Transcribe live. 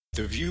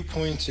The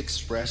viewpoints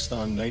expressed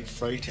on Night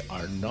Fright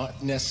are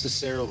not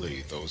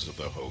necessarily those of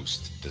the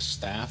host, the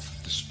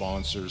staff, the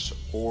sponsors,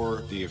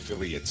 or the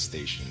affiliate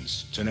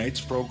stations.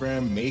 Tonight's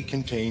program may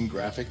contain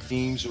graphic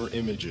themes or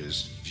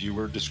images.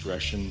 Viewer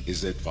discretion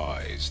is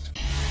advised.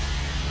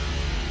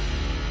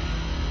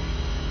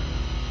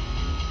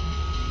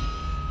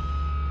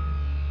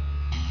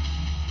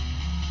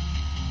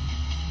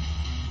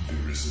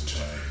 There is a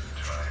time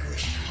for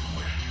question.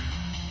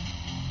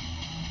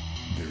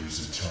 There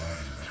is a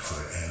time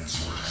for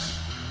answers.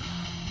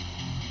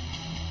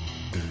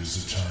 There is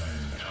a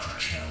time to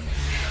challenge.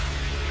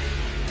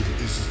 There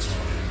is a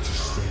time to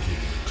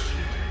speculate.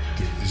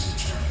 There is a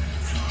time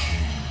for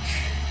change.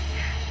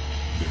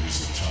 There is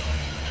a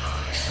time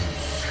for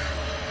truth.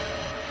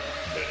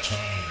 The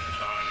time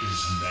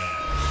is now.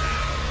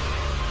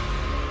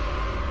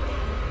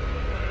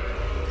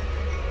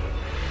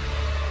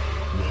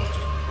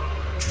 Welcome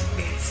to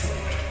Night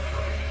Fright,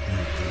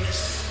 your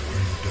place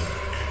in the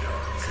dark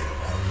for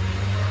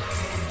harmony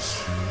and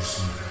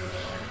conspiracy.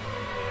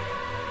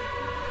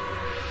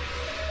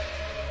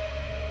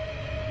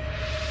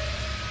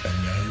 And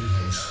now your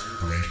host,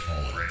 Brent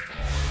Holland.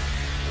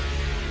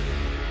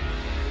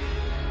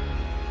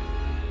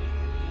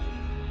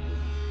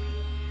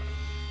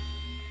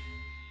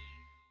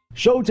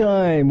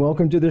 Showtime!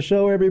 Welcome to the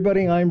show,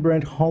 everybody. I'm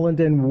Brent Holland,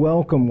 and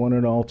welcome one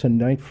and all to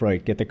Night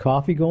Fright. Get the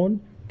coffee going,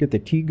 get the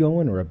tea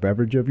going, or a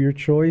beverage of your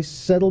choice.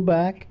 Settle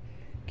back,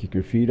 kick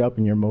your feet up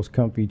in your most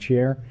comfy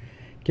chair.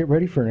 Get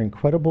ready for an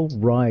incredible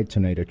ride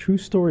tonight, a true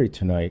story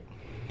tonight.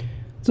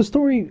 It's a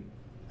story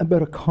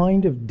about a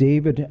kind of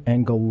David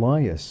and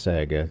Goliath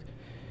saga.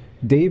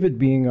 David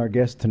being our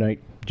guest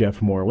tonight,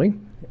 Jeff Morley,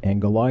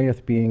 and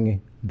Goliath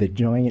being the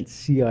giant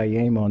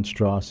CIA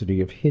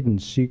monstrosity of hidden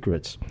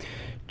secrets.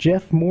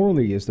 Jeff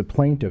Morley is the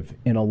plaintiff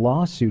in a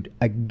lawsuit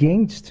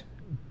against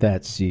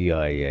that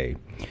CIA.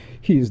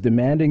 He is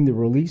demanding the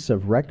release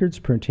of records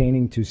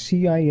pertaining to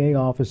CIA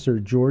officer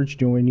George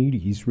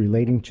Ioannidis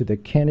relating to the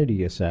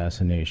Kennedy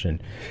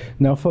assassination.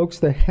 Now, folks,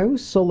 the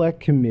House Select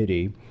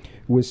Committee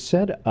was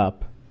set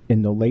up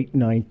in the late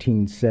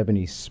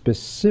 1970s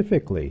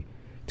specifically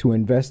to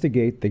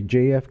investigate the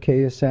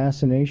JFK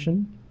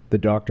assassination, the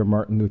Dr.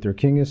 Martin Luther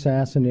King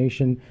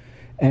assassination,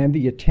 and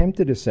the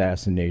attempted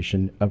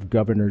assassination of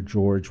Governor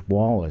George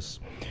Wallace.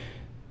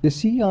 The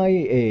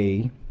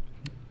CIA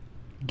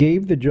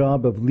gave the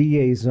job of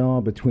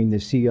liaison between the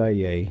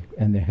CIA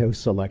and the House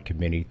Select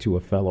Committee to a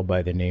fellow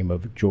by the name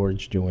of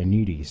George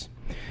Ioannidis.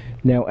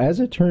 Now, as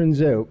it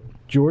turns out,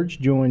 George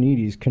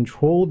Ioannidis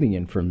controlled the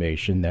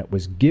information that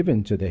was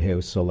given to the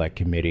House Select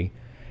Committee,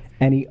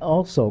 and he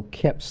also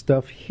kept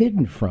stuff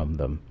hidden from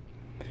them.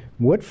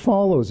 What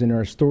follows in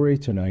our story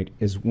tonight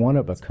is one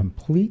of a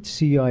complete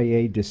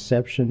CIA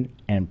deception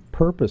and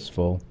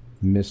purposeful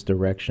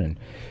misdirection.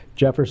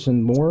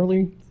 Jefferson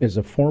Morley is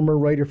a former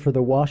writer for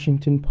the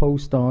Washington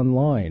Post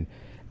Online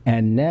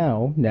and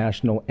now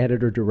National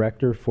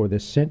Editor-Director for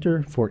the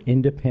Center for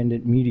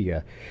Independent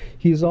Media.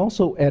 He is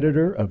also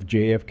editor of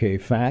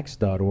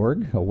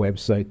JFKFacts.org, a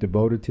website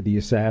devoted to the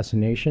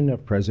assassination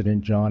of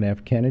President John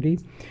F. Kennedy.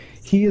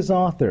 He is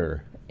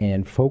author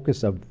and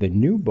focus of the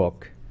new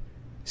book,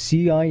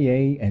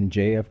 CIA and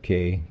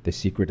JFK, The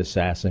Secret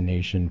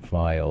Assassination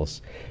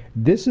Files.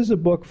 This is a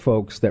book,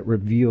 folks, that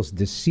reveals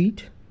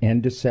deceit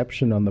and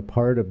deception on the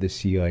part of the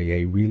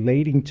CIA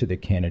relating to the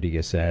Kennedy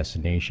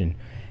assassination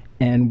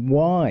and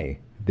why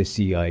the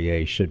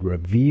CIA should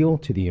reveal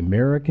to the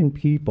American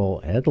people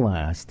at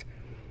last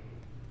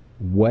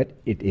what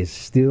it is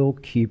still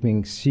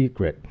keeping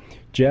secret.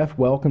 Jeff,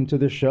 welcome to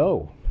the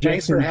show.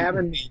 Thanks for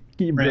having me.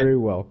 You're Brent. very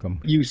welcome.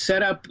 You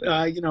set up,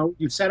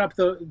 you set up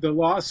the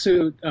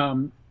lawsuit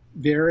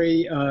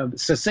very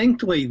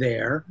succinctly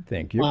there.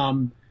 Thank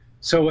you.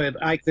 So if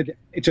I could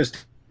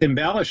just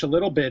embellish a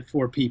little bit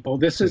for people,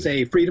 this is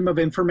a Freedom of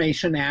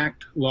Information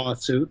Act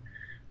lawsuit,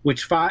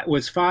 which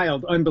was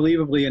filed,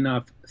 unbelievably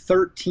enough,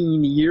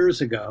 13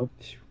 years ago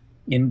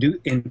in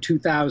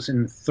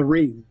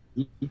 2003,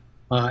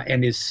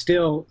 and is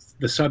still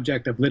the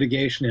subject of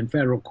litigation in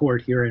federal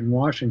court here in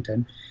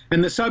Washington.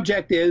 And the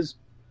subject is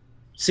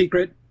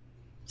secret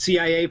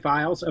CIA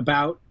files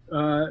about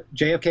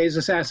JFK's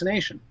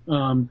assassination,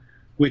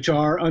 which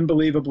are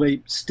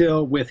unbelievably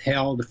still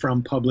withheld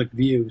from public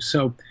view.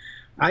 So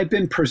I've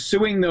been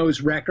pursuing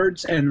those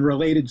records and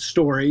related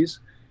stories.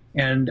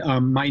 And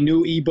my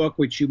new ebook,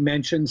 which you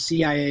mentioned,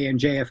 CIA and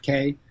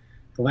JFK,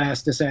 The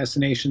Last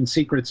Assassination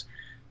Secrets,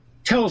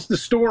 tells the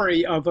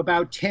story of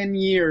about 10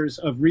 years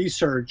of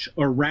research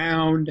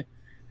around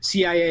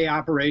CIA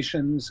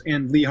operations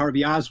and Lee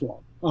Harvey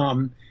Oswald.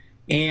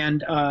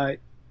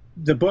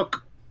 The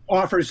book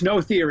offers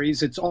no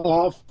theories. It's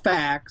all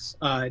facts.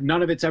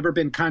 None of it's ever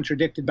been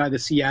contradicted by the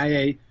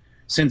CIA,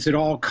 since it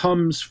all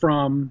comes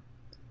from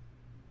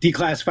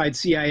declassified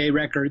CIA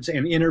records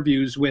and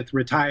interviews with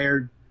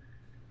retired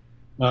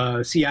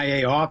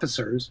CIA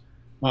officers,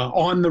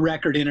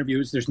 on-the-record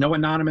interviews. There's no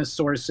anonymous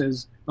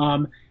sources.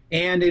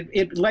 And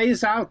it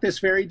lays out this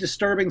very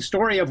disturbing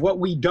story of what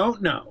we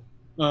don't know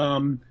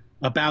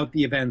about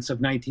the events of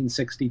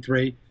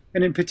 1963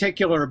 and in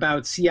particular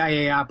about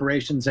CIA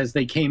operations as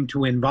they came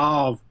to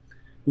involve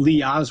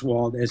Lee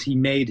Oswald as he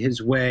made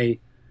his way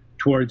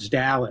towards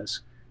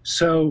Dallas.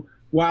 So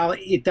while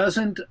it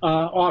doesn't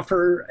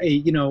offer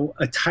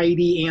a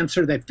tidy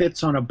answer that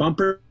fits on a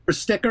bumper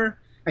sticker,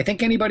 I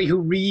think anybody who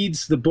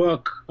reads the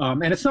book,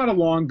 and it's not a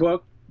long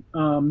book,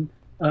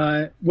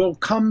 will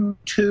come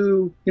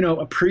to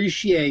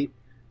appreciate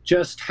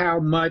just how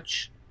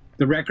much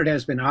the record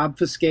has been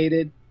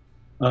obfuscated,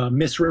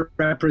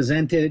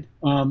 misrepresented,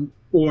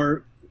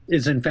 or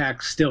is in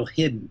fact still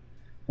hidden.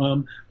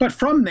 But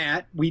from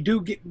that, we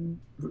do get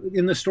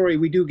in the story,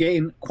 we do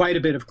gain quite a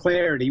bit of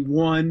clarity.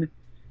 One,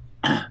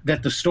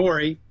 that the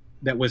story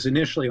that was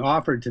initially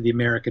offered to the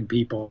American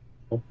people,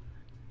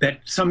 that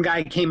some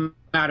guy came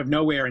out of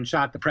nowhere and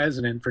shot the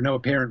president for no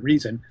apparent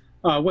reason,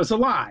 was a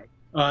lie.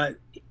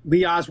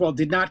 Lee Oswald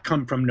did not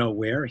come from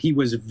nowhere. He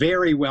was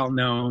very well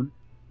known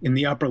in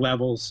the upper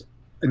levels,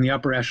 in the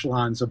upper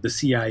echelons of the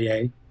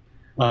CIA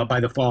by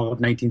the fall of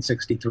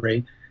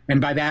 1963.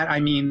 And by that, I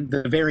mean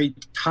the very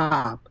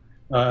top,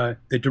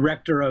 the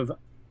director of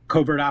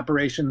covert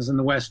operations in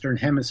the Western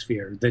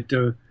Hemisphere,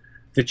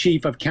 the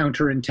chief of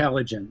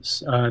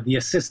counterintelligence, the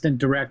assistant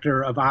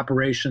director of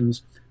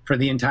operations for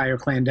the entire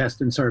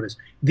clandestine service.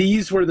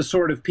 These were the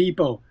sort of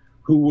people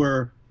who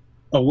were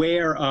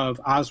aware of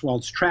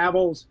Oswald's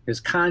travels,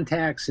 his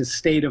contacts, his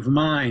state of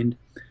mind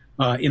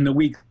in the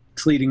weeks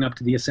leading up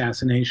to the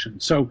assassination.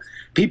 So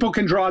people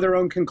can draw their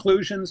own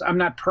conclusions. I'm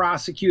not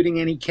prosecuting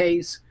any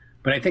case,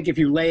 but I think if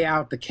you lay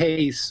out the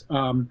case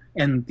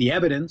and the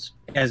evidence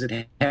as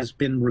it has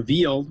been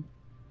revealed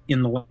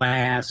in the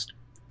last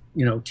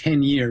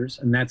 10 years,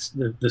 and that's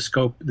the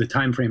scope, the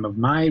time frame of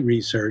my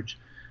research,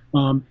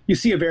 you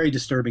see a very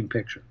disturbing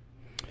picture.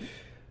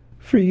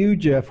 For you,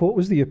 Jeff, what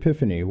was the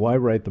epiphany? Why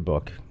write the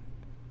book?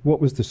 What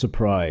was the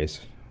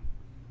surprise?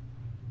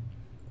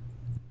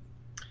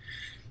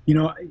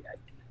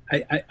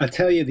 I'll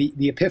tell you,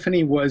 the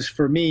epiphany was,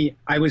 for me,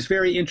 I was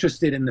very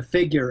interested in the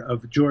figure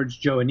of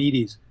George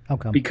Joannides. How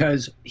come?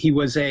 Because he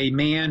was a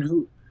man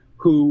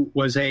who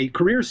was a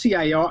career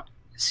CIA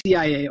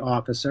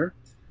officer,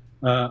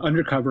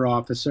 undercover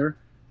officer,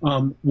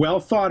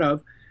 well thought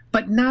of,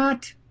 but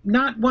not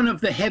one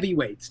of the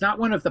heavyweights, not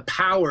one of the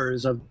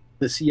powers of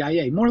the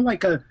CIA, more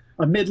like a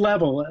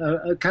mid-level,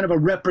 a kind of a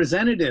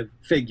representative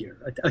figure,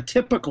 a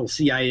typical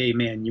CIA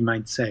man, you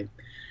might say.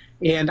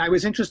 And I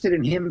was interested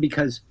in him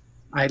because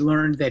I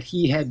learned that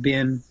he had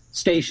been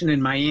stationed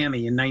in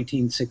Miami in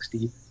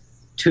 1962,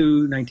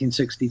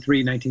 1963,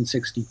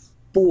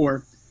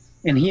 1964,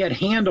 and he had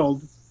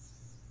handled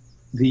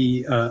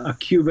a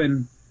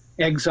Cuban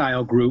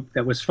exile group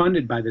that was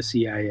funded by the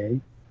CIA,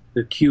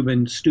 the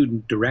Cuban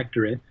Student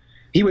Directorate.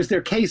 He was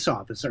their case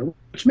officer,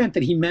 which meant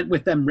that he met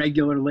with them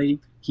regularly.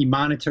 He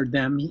monitored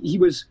them. He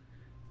was,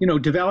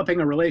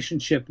 developing a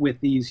relationship with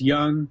these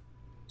young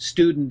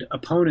student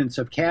opponents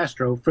of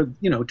Castro for,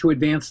 to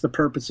advance the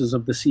purposes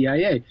of the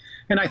CIA.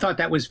 And I thought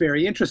that was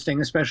very interesting,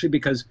 especially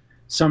because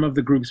some of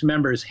the group's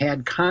members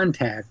had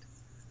contact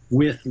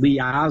with Lee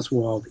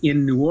Oswald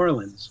in New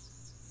Orleans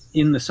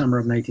in the summer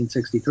of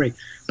 1963.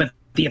 But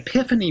the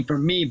epiphany for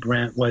me,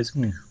 Brent, was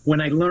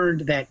when I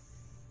learned that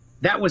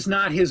that was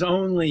not his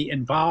only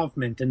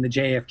involvement in the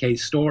JFK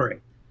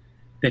story.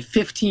 That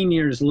 15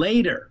 years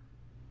later,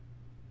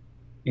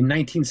 in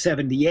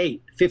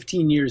 1978,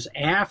 15 years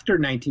after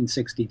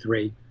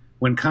 1963,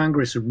 when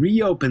Congress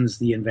reopens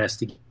the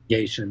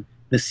investigation,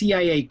 the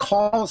CIA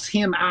calls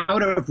him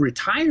out of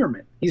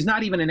retirement. He's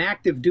not even an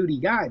active duty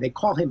guy. They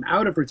call him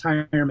out of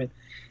retirement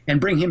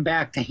and bring him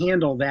back to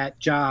handle that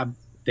job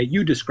that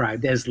you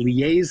described as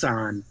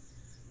liaison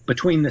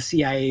between the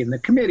CIA and the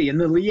committee.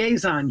 And the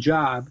liaison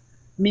job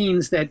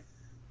means that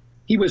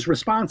he was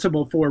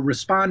responsible for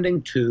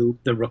responding to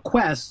the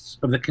requests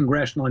of the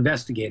congressional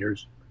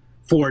investigators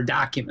for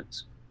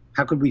documents.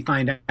 How could we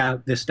find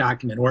out this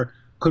document? Or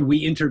could we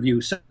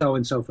interview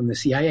so-and-so from the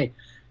CIA?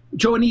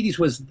 Joannides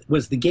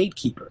was the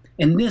gatekeeper.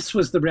 And this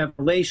was the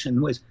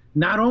revelation, was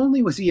not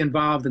only was he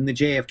involved in the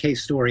JFK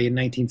story in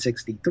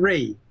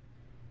 1963,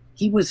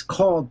 he was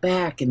called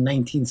back in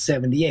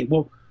 1978.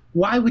 Well,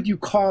 why would you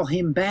call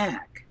him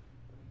back?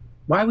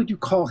 Why would you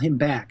call him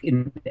back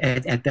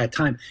at that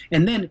time?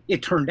 And then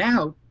it turned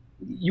out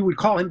you would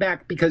call him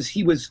back because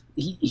he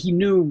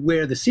knew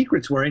where the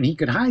secrets were and he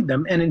could hide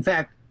them. And in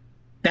fact,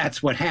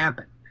 that's what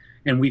happened.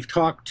 And we've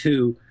talked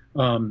to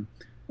Dan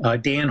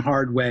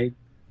Hardway,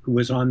 who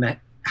was on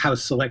that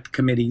House Select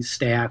Committee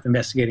staff,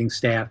 investigating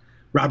staff.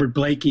 Robert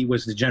Blakey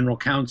was the general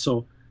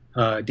counsel,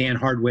 Dan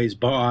Hardway's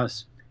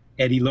boss,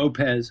 Eddie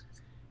Lopez.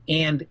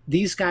 And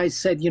these guys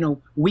said,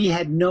 we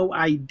had no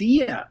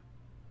idea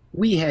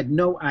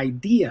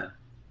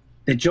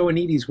that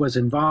Joannides was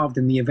involved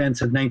in the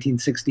events of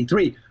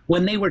 1963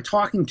 when they were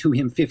talking to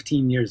him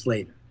 15 years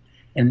later.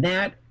 And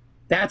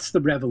that's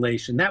the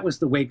revelation. That was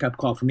the wake-up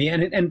call for me.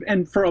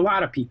 And for a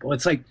lot of people,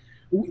 it's like,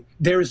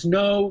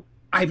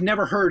 I've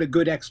never heard a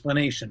good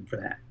explanation for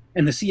that.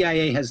 And the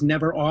CIA has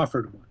never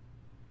offered one.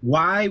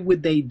 Why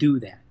would they do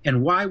that?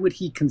 And why would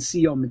he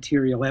conceal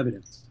material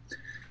evidence?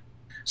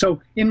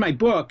 So in my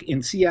book,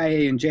 In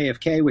CIA and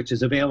JFK, which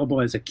is available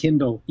as a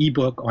Kindle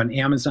ebook on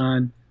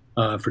Amazon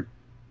for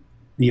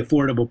the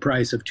affordable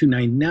price of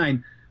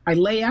 $2.99, I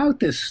lay out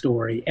this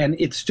story, and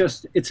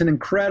it's an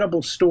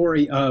incredible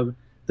story of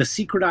the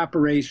secret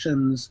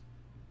operations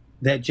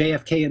that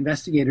JFK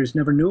investigators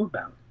never knew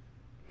about.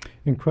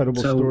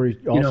 Incredible story.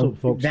 Also,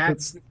 folks,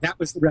 that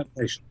was the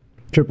revelation.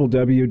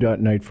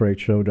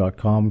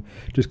 www.nightfrightshow.com.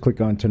 Just click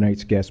on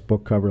tonight's guest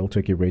book cover. It'll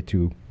take you right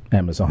to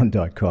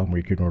Amazon.com, where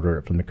you can order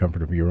it from the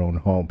comfort of your own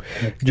home.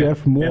 Okay.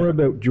 Jeff, more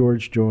about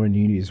George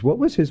Joannides. What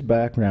was his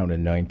background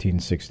in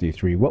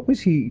 1963? What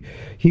was he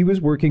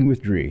was working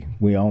with DRE.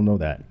 We all know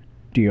that.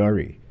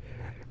 DRE.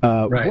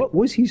 Right. What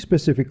was he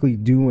specifically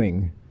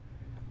doing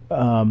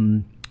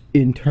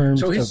in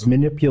terms of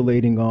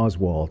manipulating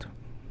Oswald?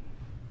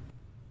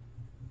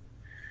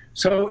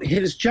 So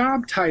his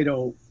job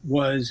title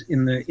was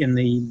in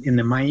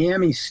the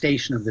Miami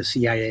station of the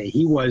CIA.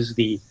 He was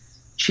the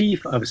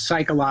Chief of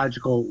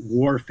Psychological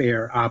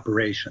Warfare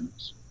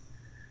Operations.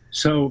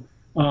 So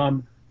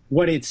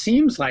what it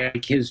seems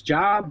like his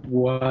job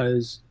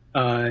was,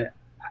 I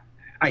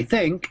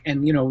think,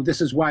 and this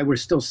is why we're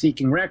still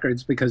seeking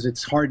records, because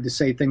it's hard to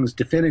say things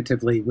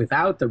definitively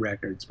without the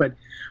records. But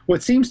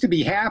what seems to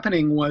be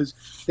happening was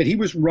that he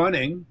was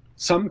running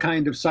some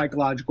kind of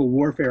psychological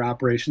warfare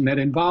operation that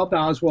involved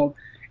Oswald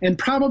and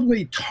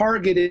probably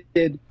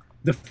targeted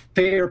the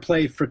Fair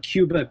Play for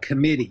Cuba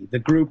Committee, the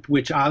group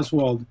which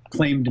Oswald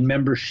claimed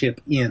membership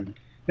in.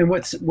 And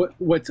what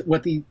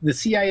the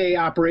CIA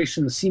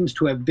operation seems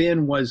to have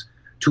been was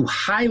to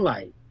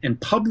highlight and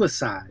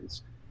publicize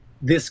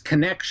this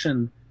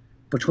connection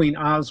between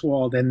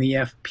Oswald and the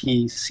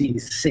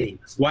FPCC.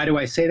 Why do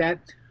I say that?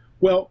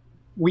 Well,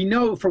 we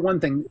know, for one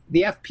thing,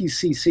 the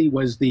FPCC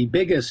was the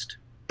biggest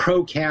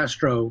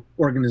pro-Castro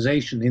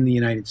organization in the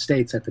United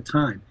States at the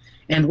time,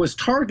 and was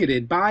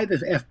targeted by the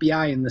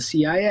FBI and the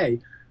CIA,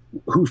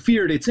 who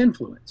feared its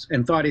influence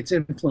and thought its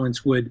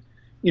influence would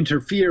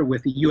interfere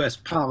with the U.S.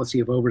 policy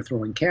of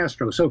overthrowing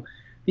Castro. So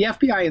the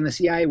FBI and the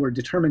CIA were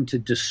determined to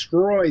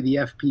destroy the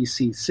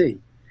FPCC.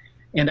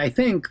 And I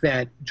think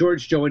that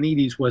George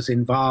Joannides was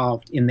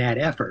involved in that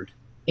effort,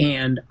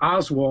 and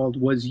Oswald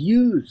was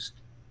used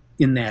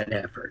in that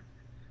effort.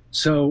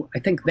 So I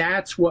think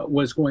that's what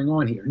was going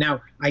on here.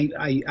 Now,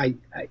 I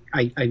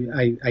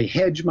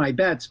hedge my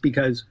bets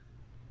because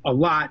a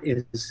lot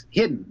is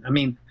hidden. I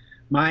mean,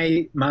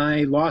 my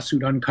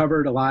lawsuit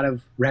uncovered a lot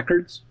of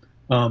records,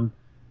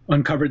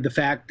 uncovered the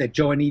fact that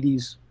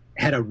Joannides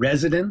had a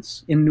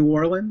residence in New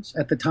Orleans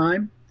at the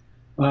time,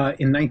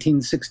 in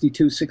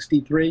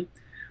 1962-63.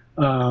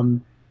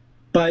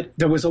 But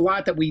there was a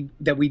lot that we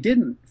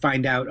didn't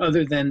find out,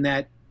 other than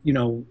that,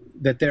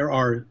 that there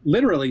are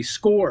literally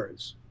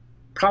scores,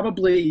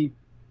 probably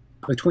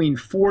between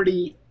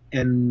 40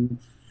 and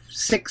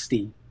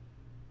 60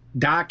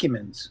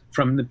 documents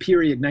from the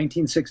period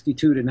 1962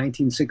 to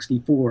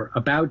 1964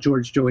 about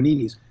George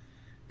Joannides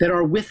that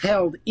are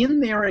withheld in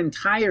their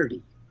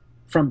entirety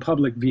from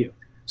public view.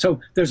 So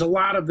there's a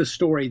lot of the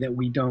story that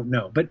we don't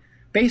know. But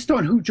based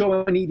on who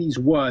Joannides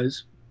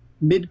was,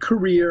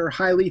 mid-career,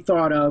 highly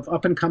thought of,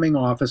 up-and-coming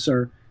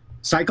officer,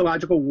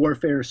 psychological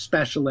warfare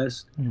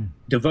specialist,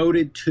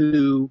 devoted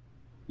to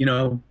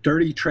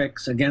dirty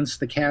tricks against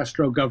the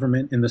Castro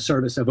government in the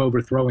service of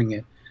overthrowing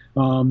it.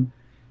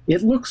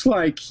 It looks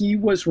like he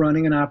was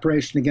running an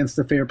operation against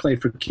the Fair Play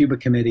for Cuba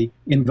Committee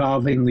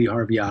involving Lee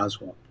Harvey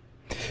Oswald.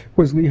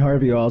 Was Lee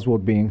Harvey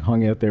Oswald being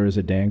hung out there as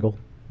a dangle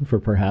for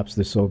perhaps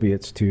the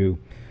Soviets to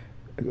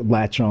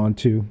latch on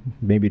to,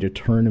 maybe to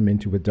turn him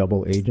into a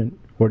double agent?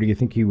 Or do you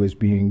think he was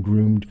being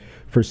groomed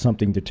for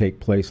something to take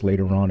place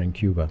later on in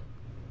Cuba?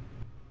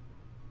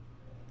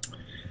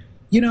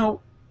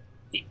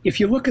 If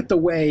you look at the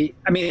way,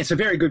 it's a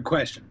very good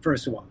question,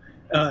 first of all.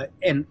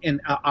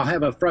 And I'll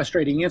have a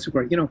frustrating answer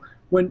for it.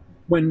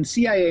 When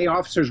CIA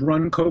officers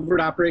run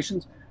covert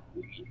operations,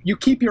 you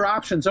keep your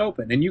options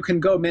open, and you can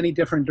go many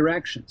different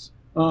directions.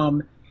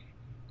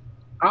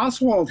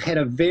 Oswald had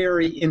a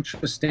very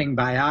interesting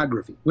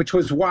biography, which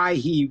is why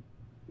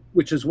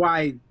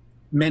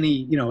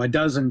many, a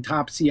dozen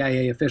top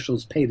CIA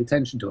officials paid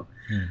attention to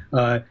him.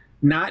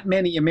 Not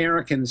many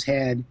Americans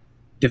had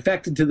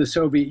defected to the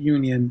Soviet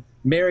Union,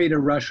 married a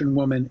Russian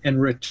woman,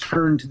 and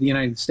returned to the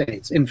United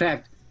States. In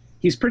fact,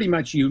 he's pretty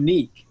much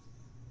unique,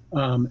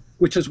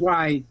 which is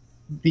why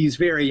these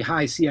very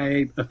high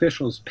CIA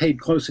officials paid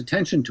close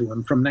attention to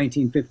him from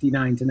 1959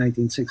 to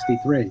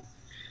 1963.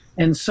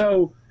 And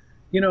so,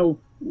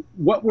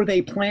 what were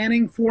they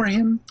planning for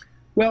him?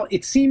 Well,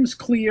 it seems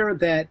clear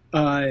that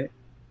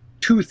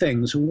two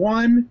things.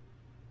 One,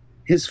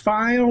 his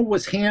file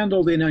was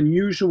handled in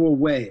unusual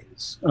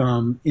ways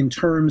in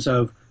terms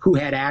of who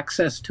had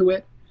access to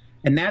it.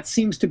 And that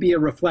seems to be a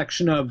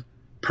reflection of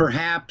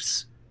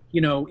perhaps,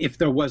 if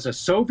there was a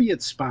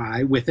Soviet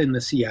spy within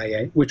the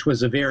CIA, which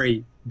was a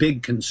very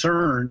big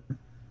concern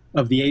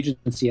of the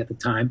agency at the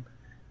time,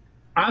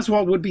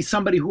 Oswald would be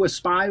somebody who a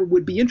spy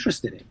would be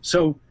interested in.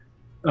 So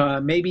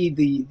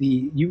maybe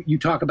you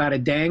talk about a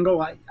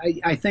dangle.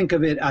 I think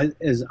of it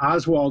as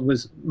Oswald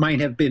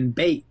might have been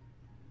bait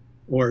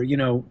or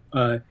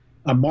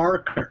a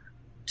marker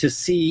to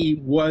see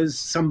was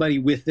somebody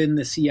within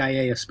the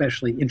CIA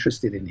especially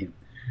interested in him.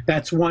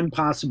 That's one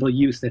possible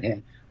use that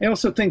had. I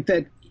also think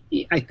that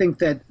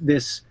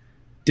this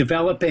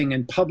developing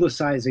and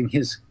publicizing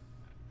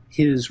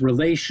his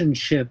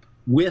relationship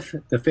with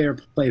the Fair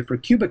Play for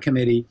Cuba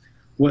Committee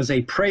was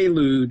a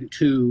prelude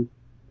to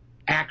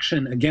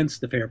action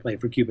against the Fair Play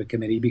for Cuba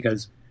Committee,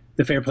 because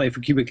the Fair Play for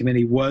Cuba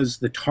Committee was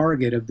the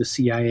target of the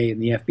CIA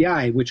and the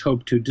FBI, which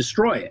hoped to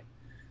destroy it,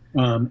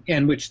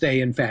 and which they,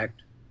 in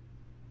fact,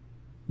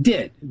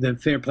 did. The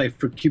Fair Play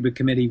for Cuba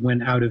Committee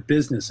went out of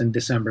business in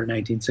December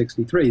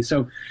 1963.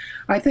 So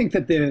I think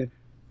that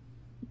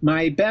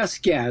my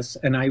best guess,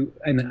 and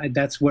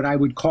that's what I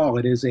would call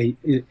it, is a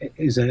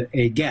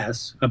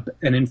guess,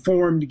 an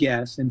informed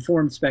guess,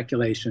 informed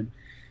speculation,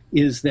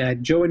 is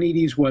that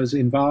Joanides was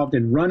involved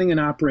in running an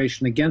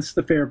operation against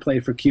the Fair Play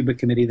for Cuba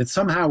Committee that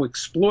somehow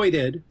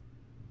exploited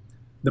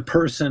the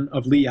person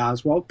of Lee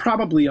Oswald,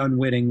 probably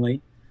unwittingly,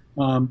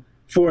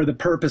 for the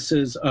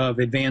purposes of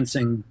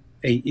advancing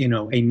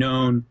a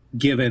known,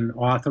 given,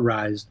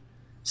 authorized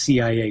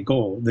CIA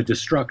goal, the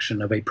destruction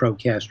of a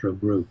pro-Castro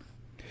group.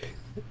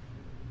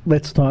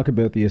 Let's talk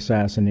about the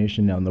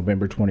assassination on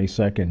November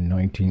 22nd,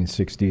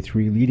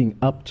 1963. Leading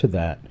up to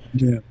that,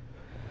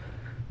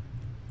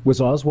 was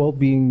Oswald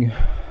being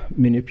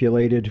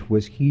manipulated?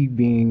 Was he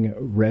being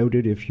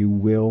routed, if you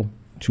will,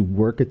 to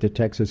work at the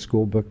Texas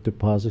School Book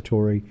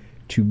Depository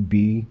to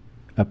be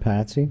a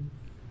patsy?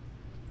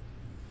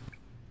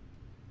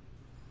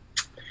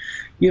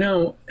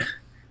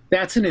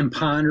 That's an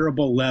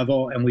imponderable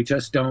level, and we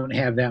just don't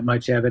have that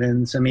much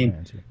evidence. I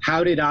mean,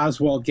 how did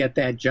Oswald get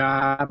that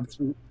job?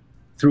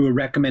 Through a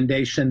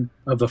recommendation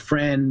of a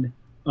friend.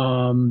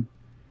 At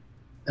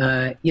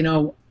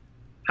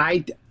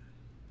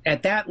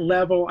that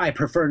level, I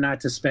prefer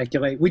not to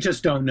speculate. We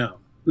just don't know.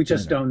 We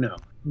just don't know.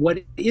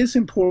 What is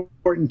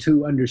important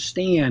to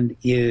understand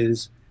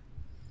is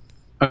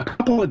a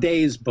couple of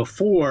days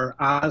before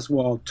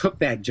Oswald took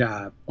that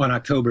job on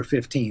October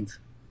 15th,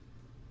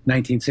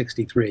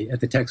 1963,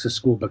 at the Texas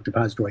School Book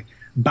Depository,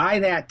 by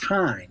that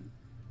time,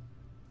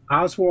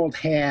 Oswald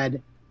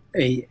had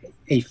a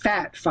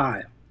fat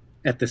file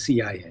at the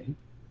CIA,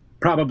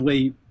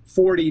 probably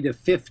 40 to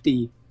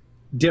 50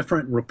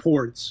 different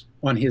reports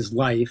on his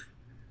life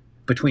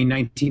between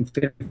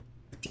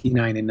 1959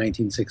 and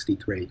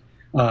 1963.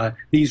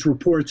 These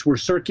reports were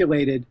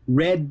circulated,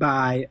 read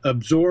by,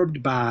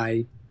 absorbed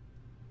by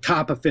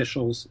top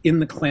officials in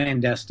the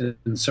clandestine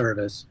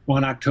service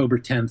on October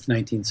 10th,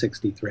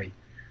 1963.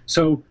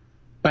 So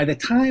by the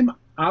time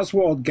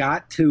Oswald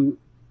got to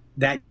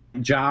that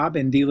job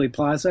in Dealey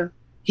Plaza,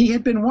 he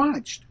had been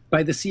watched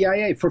by the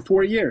CIA for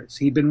 4 years.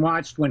 He'd been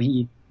watched when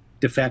he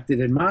defected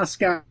in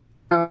Moscow.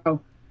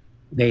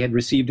 They had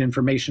received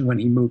information when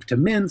he moved to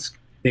Minsk.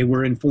 They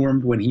were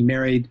informed when he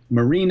married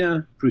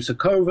Marina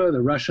Prusakova,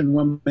 the Russian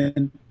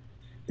woman.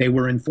 They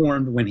were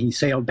informed when he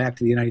sailed back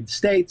to the United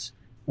States.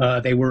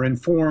 They were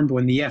informed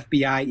when the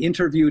FBI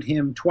interviewed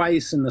him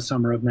twice in the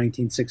summer of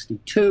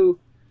 1962.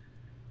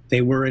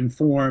 They were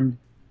informed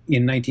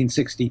in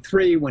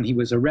 1963 when he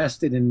was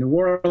arrested in New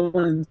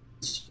Orleans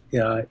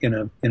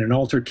in an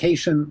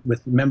altercation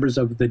with members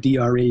of the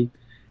DRE.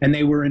 And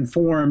they were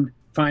informed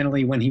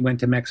finally when he went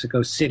to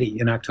Mexico City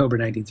in October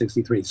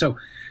 1963. So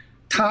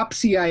top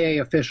CIA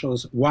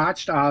officials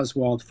watched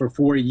Oswald for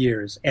 4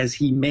 years as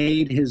he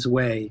made his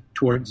way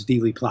towards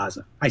Dealey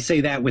Plaza. I say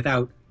that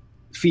without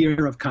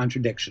fear of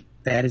contradiction.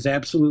 That is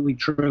absolutely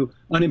true,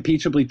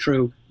 unimpeachably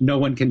true. No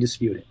one can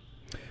dispute it.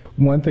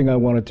 One thing I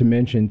wanted to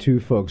mention, too,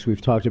 folks,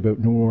 we've talked about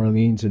New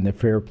Orleans and the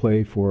Fair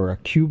Play for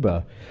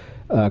Cuba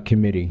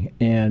committee,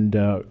 and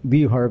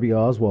Lee Harvey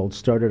Oswald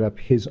started up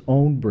his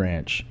own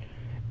branch,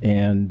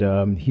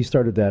 and he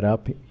started that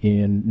up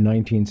in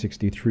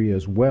 1963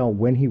 as well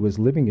when he was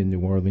living in New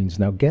Orleans.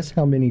 Now, guess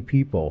how many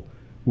people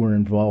were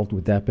involved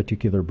with that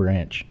particular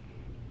branch?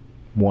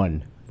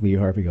 One, Lee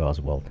Harvey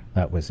Oswald.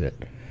 That was it.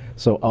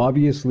 So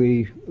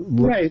obviously,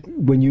 right.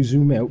 When you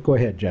zoom out, go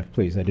ahead, Jeff,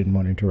 please. I didn't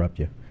want to interrupt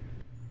you.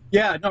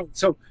 Yeah, no.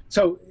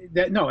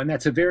 And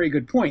that's a very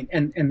good point.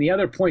 And the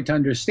other point to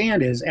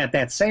understand is at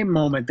that same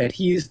moment that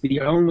he's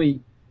the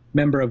only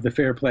member of the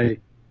Fair Play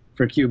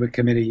for Cuba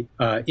Committee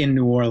in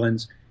New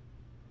Orleans,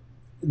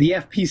 the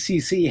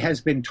FPCC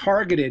has been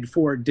targeted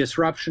for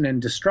disruption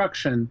and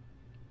destruction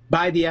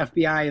by the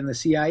FBI and the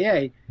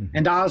CIA,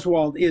 and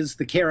Oswald is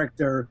the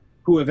character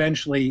who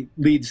eventually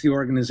leads the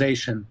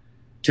organization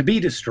to be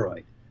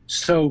destroyed.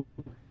 So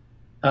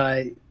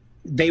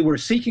they were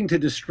seeking to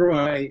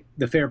destroy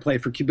the Fair Play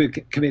for Cuba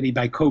Committee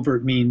by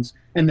covert means,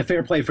 and the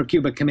Fair Play for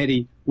Cuba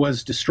Committee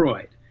was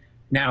destroyed.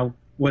 Now,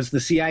 was the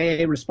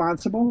CIA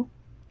responsible?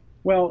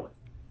 Well,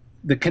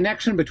 the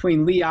connection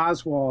between Lee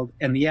Oswald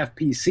and the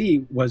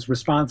FPC was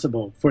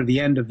responsible for the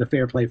end of the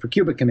Fair Play for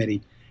Cuba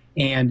Committee,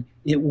 and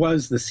it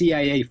was the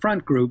CIA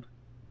front group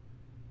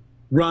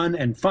run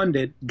and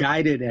funded,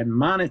 guided and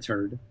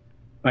monitored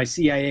by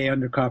CIA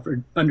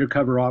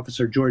undercover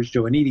officer George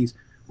Joanides,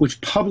 which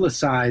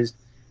publicized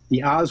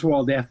the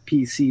Oswald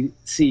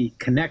FPCC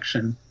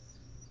connection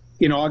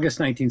in August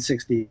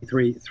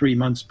 1963, 3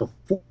 months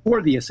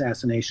before the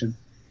assassination,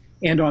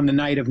 and on the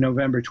night of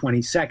November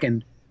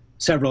 22nd,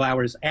 several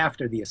hours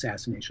after the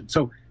assassination.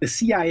 So the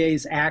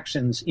CIA's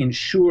actions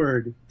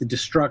ensured the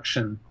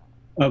destruction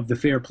of the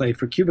Fair Play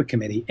for Cuba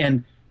Committee,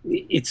 and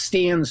it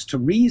stands to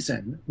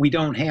reason. We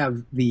don't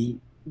have the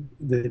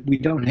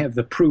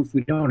proof.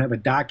 We don't have a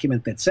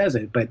document that says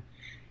it, but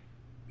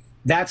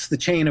that's the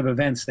chain of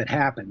events that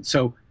happened.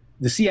 So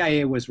the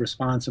CIA was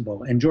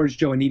responsible, and George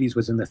Joanides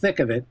was in the thick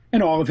of it,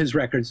 and all of his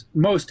records,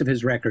 most of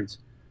his records,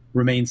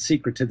 remain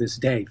secret to this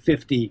day,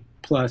 50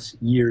 plus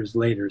years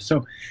later.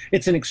 So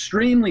it's an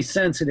extremely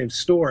sensitive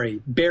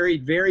story,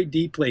 buried very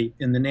deeply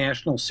in the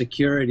national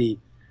security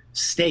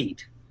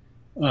state.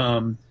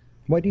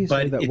 Why do you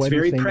say that? Why do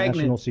you say pregnant.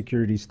 National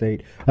security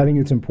state? I think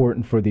it's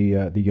important for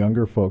the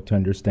younger folk to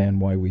understand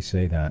why we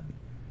say that.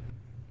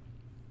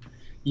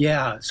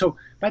 Yeah. So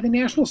by the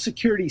national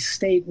security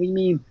state, we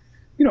mean,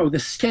 the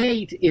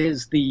state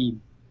is the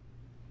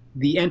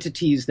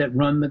entities that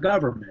run the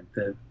government,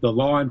 the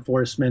law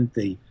enforcement,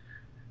 the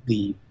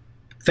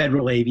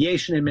Federal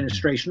Aviation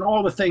Administration,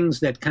 all the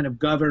things that kind of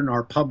govern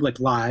our public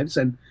lives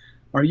and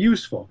are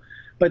useful.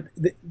 But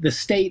the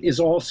state is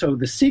also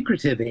the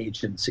secretive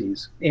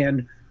agencies.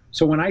 And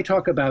so when I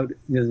talk about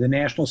the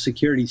national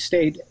security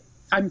state,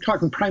 I'm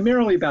talking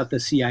primarily about the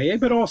CIA,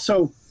 but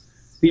also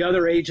the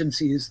other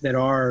agencies that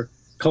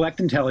collect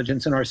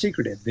intelligence and are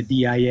secretive, the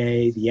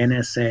DIA, the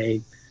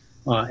NSA,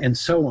 and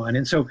so on.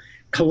 And so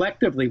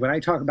collectively, when I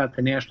talk about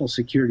the national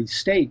security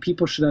state,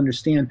 people should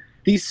understand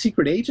these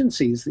secret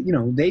agencies,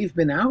 they've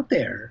been out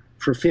there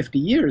for 50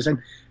 years.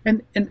 And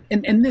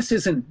this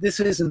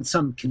isn't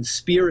some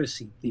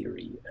conspiracy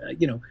theory.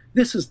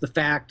 This is the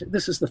fact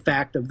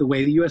of the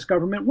way the U.S.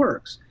 government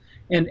works.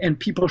 And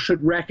people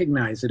should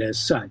recognize it as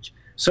such.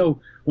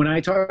 So when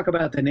I talk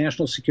about the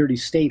national security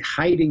state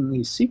hiding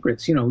these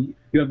secrets, you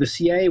have the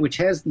CIA, which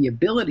has the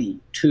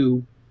ability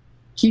to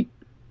keep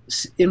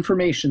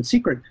information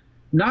secret,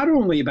 not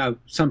only about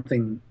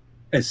something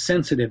as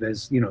sensitive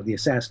as, the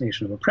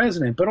assassination of a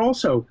president, but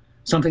also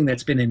something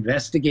that's been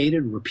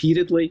investigated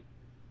repeatedly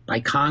by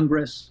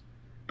Congress,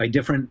 by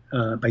different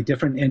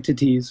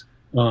entities,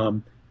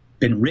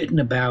 been written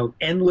about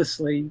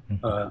endlessly,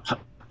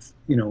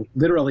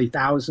 literally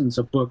thousands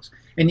of books,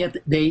 and yet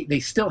they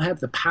still have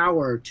the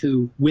power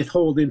to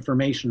withhold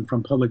information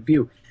from public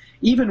view,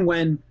 even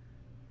when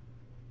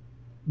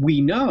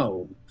we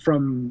know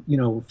from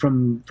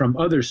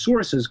other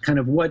sources kind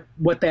of what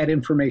that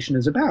information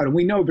is about, and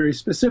we know very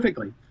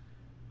specifically.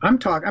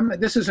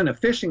 This isn't a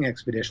fishing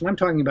expedition. I'm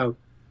talking about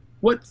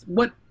what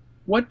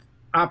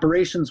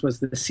operations was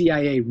the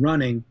CIA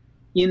running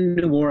in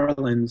New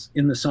Orleans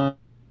in the summer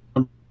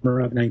of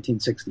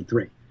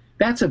 1963.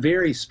 That's a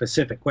very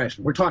specific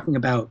question. We're talking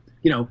about,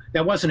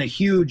 that wasn't a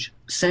huge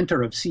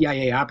center of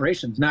CIA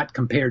operations, not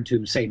compared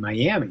to, say,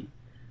 Miami.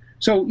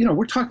 So,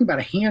 we're talking about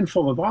a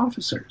handful of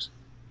officers.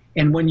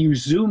 And when you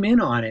zoom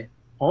in on it,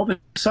 all of a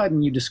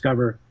sudden you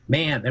discover,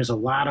 man, there's a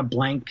lot of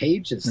blank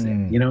pages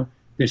there.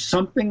 There's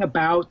something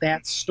about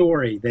that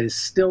story that is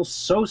still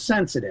so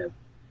sensitive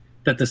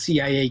that the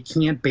CIA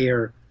can't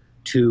bear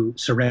to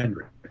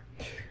surrender.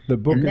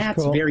 And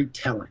that's very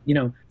telling.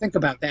 Think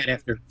about that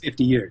after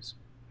 50 years.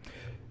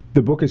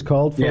 The book is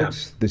called,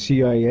 folks, The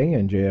CIA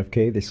and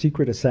JFK, The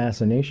Secret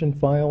Assassination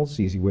Files.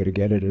 Easy way to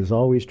get it, as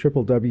always,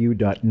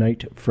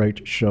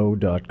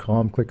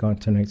 www.nightfrightshow.com. Click on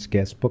tonight's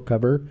guest book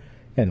cover,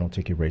 and it'll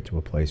take you right to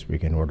a place where you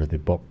can order the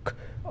book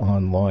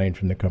online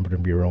from the comfort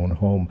of your own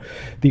home.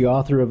 The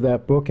author of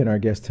that book and our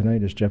guest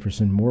tonight is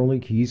Jefferson Morley.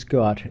 He's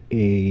got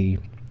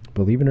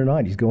believe it or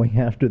not, he's going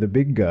after the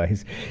big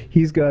guys.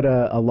 He's got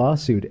a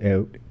lawsuit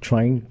out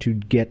trying to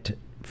get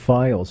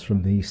files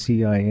from the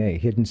CIA,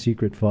 hidden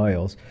secret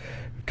files,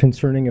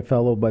 concerning a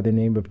fellow by the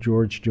name of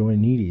George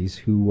Joanides,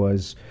 who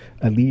was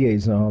a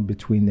liaison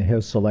between the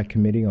House Select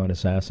Committee on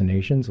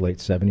Assassinations, late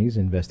 70s,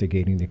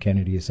 investigating the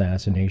Kennedy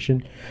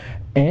assassination,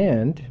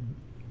 and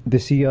the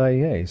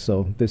CIA.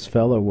 So this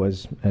fellow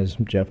was, as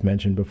Jeff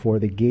mentioned before,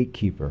 the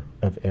gatekeeper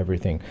of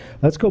everything.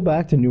 Let's go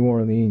back to New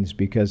Orleans,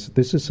 because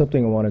this is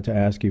something I wanted to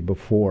ask you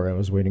before. I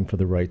was waiting for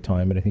the right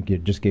time, and I think you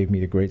just gave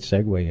me a great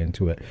segue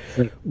into it.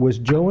 Right. Was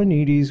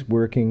Joanides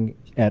working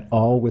at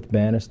all with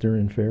Bannister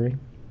and Ferry?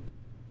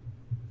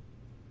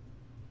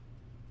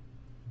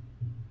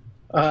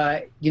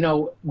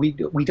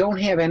 We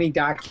don't have any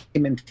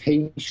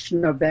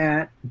documentation of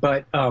that,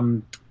 but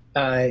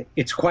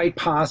it's quite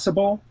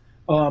possible.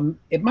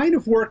 It might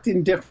have worked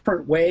in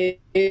different ways.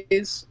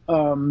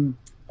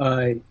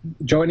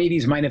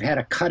 Joanides might have had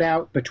a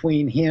cutout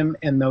between him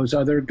and those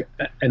other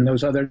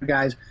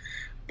guys.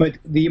 But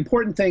the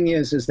important thing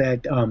is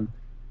that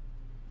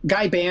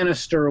Guy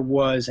Bannister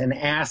was an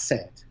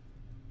asset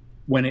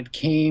when it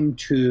came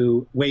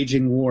to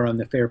waging war on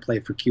the Fair Play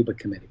for Cuba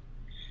Committee.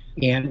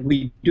 And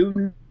we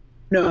do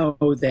know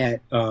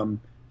that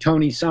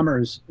Tony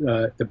Summers,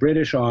 the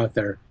British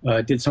author,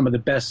 did some of the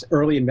best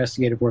early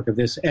investigative work of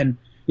this. And,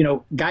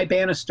 Guy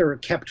Bannister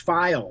kept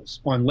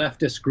files on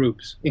leftist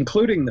groups,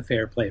 including the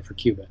Fair Play for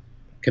Cuba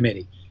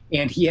Committee.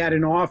 And he had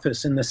an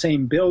office in the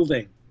same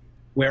building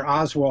where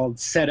Oswald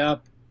set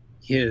up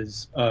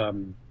his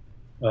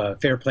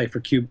Fair Play for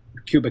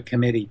Cuba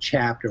Committee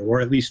chapter,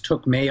 or at least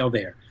took mail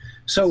there.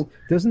 So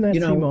doesn't that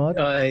seem odd?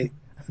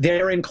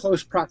 They're in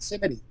close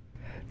proximity.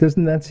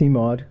 Doesn't that seem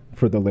odd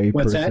for the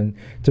layperson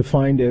to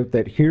find out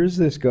that here's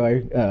this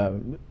guy,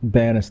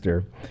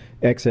 Bannister,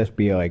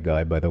 ex-FBI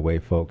guy, by the way,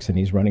 folks, and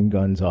he's running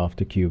guns off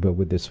to Cuba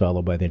with this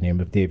fellow by the name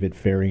of David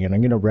Ferrie. And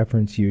I'm going to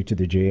reference you to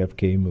the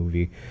JFK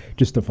movie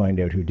just to find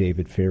out who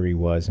David Ferrie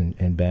was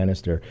and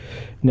Bannister.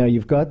 Now,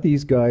 you've got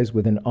these guys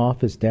with an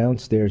office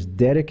downstairs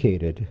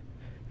dedicated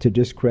to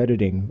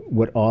discrediting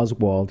what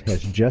Oswald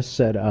has just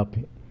set up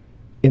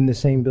in the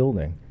same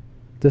building.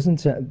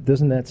 Doesn't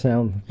that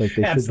sound like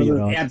they should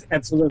be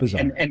absolutely.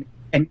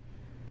 And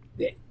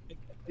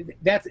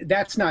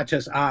that's not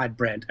just odd,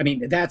 Brent. I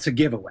mean, that's a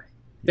giveaway.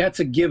 That's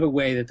a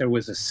giveaway that there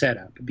was a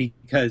setup,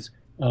 because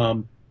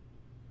New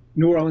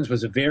Orleans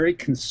was a very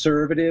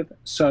conservative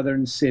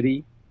southern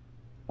city,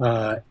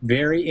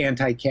 very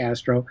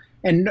anti-Castro,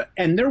 and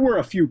there were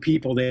a few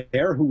people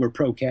there who were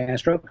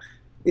pro-Castro.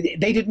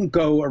 They didn't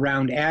go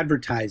around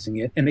advertising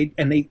it, and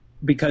they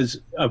because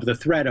of the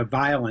threat of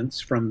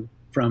violence from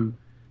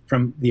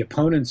the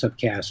opponents of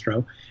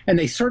Castro, and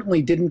they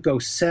certainly didn't go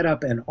set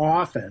up an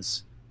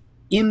office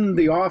in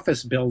the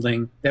office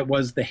building that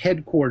was the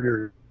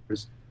headquarters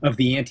of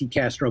the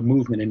anti-Castro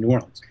movement in New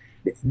Orleans.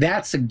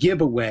 That's a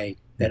giveaway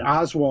that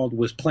Oswald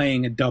was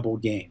playing a double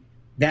game.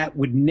 That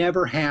would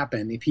never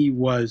happen if he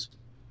was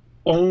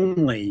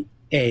only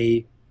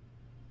a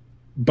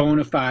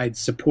bona fide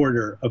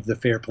supporter of the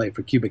Fair Play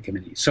for Cuba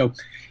Committee. So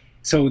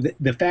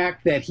the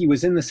fact that he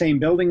was in the same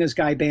building as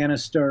Guy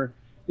Bannister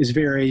is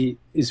very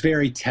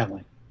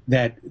telling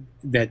that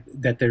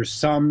there's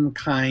some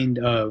kind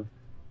of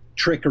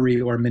trickery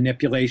or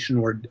manipulation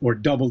or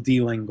double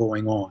dealing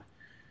going on.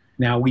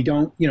 Now we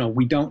don't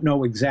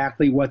know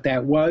exactly what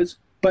that was,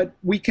 but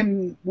we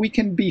can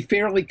be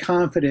fairly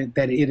confident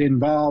that it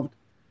involved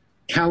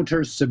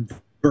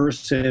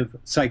counter-subversive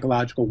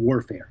psychological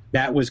warfare.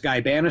 That was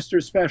Guy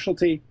Bannister's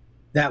specialty.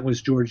 That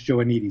was George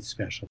Joannides'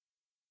 specialty.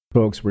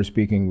 Folks, we're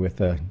speaking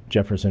with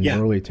Jefferson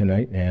Morley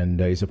tonight, and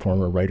he's a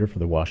former writer for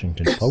the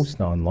Washington Post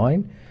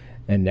online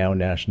and now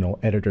national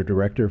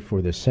editor-director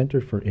for the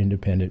Center for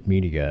Independent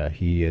Media.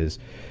 He is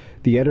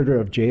the editor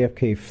of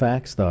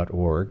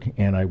jfkfacts.org,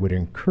 and I would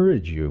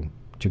encourage you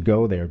to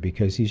go there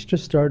because he's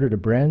just started a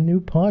brand new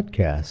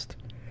podcast.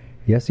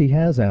 Yes, he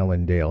has,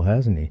 Alan Dale,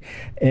 hasn't he?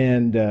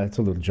 And it's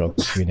a little joke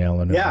between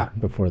Alan and I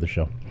before the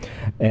show.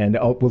 And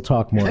we'll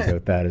talk more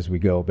about that as we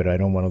go, but I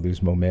don't want to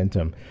lose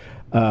momentum.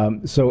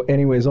 So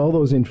anyways, all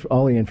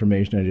the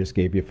information I just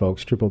gave you,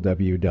 folks,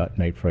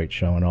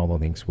 www.nightfrightshow, and all the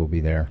links will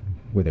be there,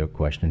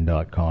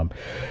 withoutquestion.com.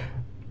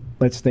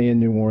 Let's stay in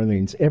New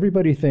Orleans.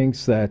 Everybody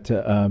thinks that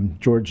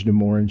George de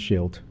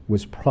Mohrenschildt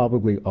was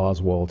probably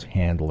Oswald's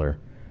handler.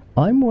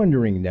 I'm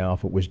wondering now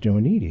if it was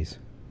Joannides,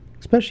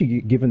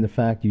 especially given the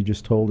fact you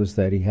just told us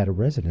that he had a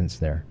residence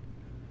there.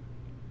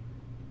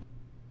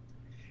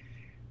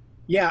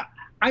 Yeah,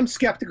 I'm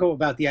skeptical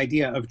about the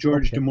idea of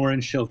George de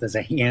Mohrenschildt as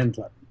a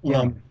handler.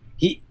 Yeah.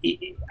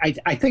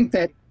 I think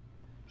that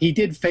he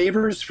did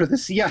favors for the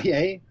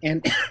CIA,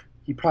 and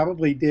he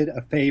probably did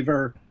a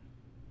favor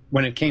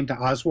when it came to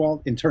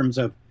Oswald in terms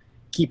of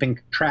keeping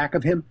track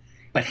of him.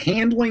 But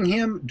handling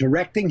him,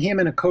 directing him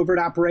in a covert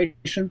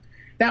operation,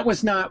 that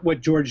was not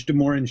what George de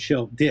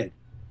Mohrenschildt did.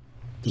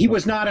 He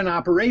was not an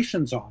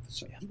operations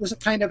officer. He was a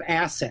kind of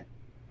asset.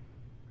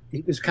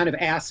 He was kind of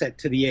asset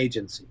to the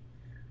agency.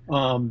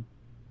 And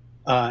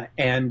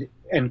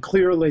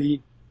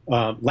clearly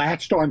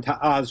latched onto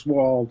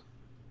Oswald,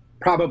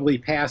 probably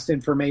passed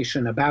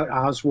information about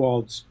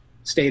Oswald's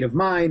state of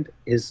mind,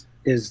 his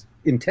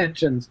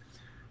intentions,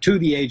 to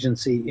the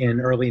agency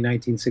in early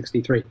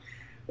 1963.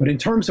 But in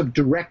terms of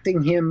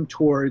directing him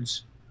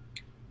towards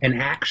an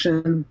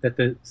action that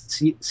the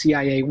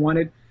CIA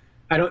wanted,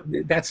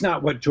 that's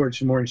not what George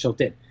de Mohrenschildt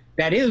did.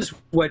 That is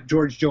what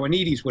George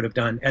Joannides would have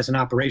done as an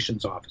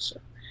operations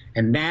officer.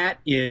 And that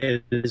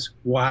is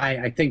why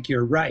I think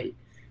you're right.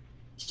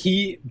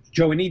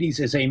 Joannides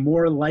is a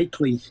more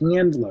likely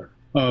handler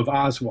of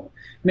Oswald.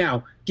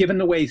 Now, given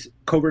the way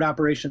covert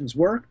operations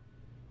work,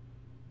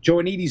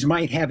 Joannides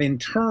might have in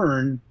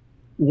turn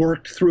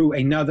worked through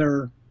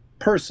another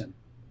person,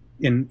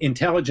 in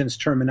intelligence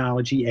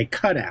terminology, a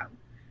cutout,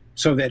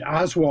 so that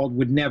Oswald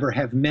would never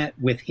have met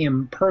with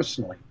him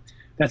personally.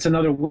 That's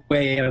another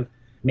way of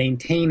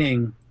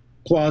maintaining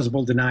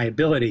plausible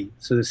deniability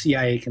so the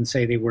CIA can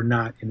say they were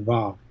not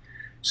involved.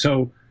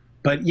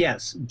 But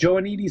yes,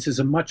 Joannides is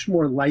a much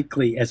more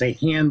likely as a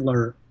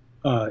handler,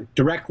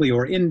 directly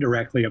or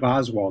indirectly, of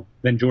Oswald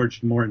than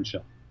George de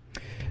Mohrenschildt.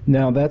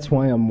 Now, that's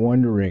why I'm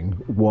wondering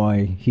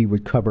why he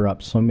would cover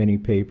up so many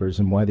papers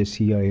and why the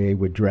CIA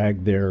would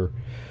drag their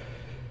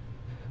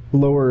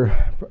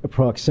lower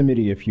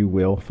proximity, if you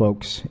will,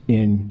 folks,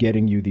 in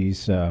getting you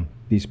these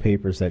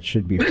papers that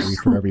should be free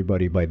for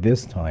everybody by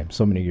this time,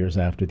 so many years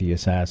after the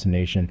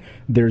assassination.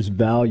 There's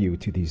value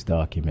to these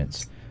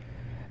documents.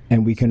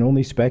 And we can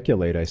only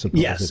speculate, I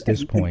suppose, Yes. at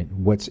this point,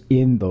 what's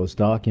in those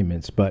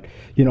documents. But,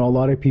 a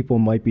lot of people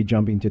might be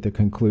jumping to the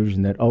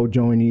conclusion that,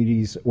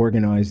 Joanides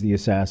organized the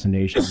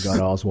assassination, got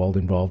Oswald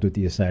involved with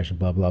the assassination,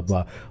 blah, blah,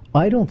 blah.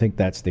 I don't think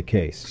that's the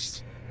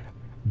case.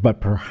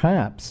 But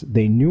perhaps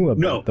they knew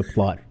about the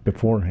plot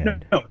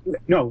beforehand.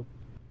 No.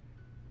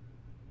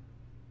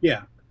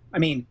 Yeah. I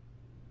mean,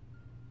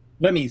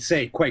 let me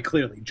say quite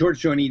clearly,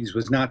 George Joanides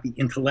was not the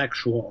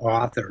intellectual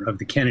author of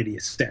the Kennedy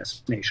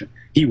assassination.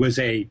 He was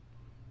a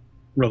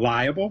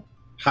reliable,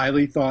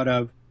 highly thought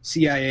of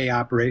CIA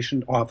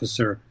operation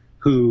officer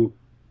who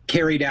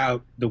carried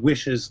out the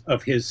wishes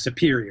of his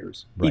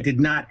superiors. Right. He did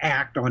not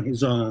act on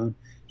his own.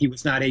 He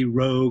was not a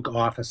rogue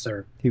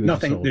officer. He was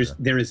nothing.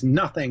 There is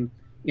nothing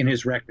in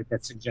his record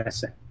that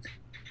suggests that.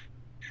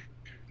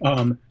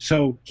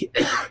 So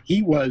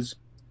he was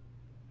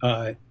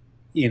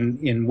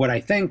in what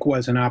I think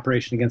was an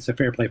operation against the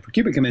Fair Play for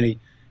Cuba Committee.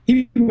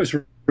 He was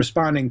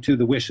responding to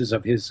the wishes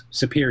of his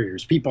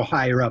superiors, people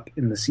higher up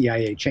in the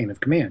CIA chain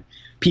of command,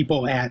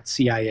 people at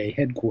CIA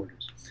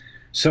headquarters.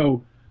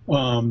 So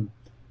I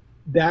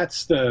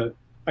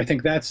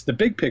think that's the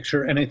big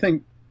picture. And I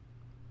think,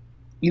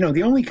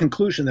 the only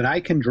conclusion that I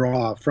can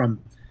draw from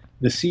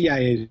the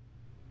CIA's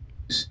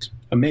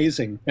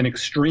amazing and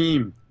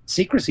extreme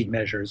secrecy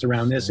measures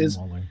around this is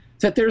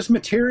that there's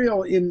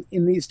material in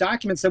these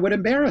documents that would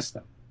embarrass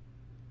them.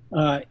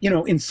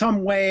 In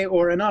some way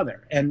or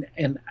another. And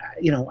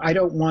I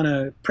don't want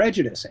to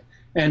prejudice it.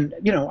 And,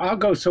 I'll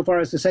go so far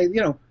as to say,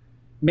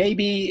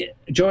 maybe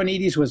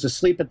Joanides was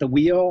asleep at the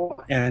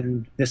wheel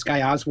and this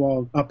guy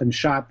Oswald up and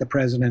shot the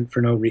president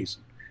for no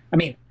reason. I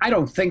mean, I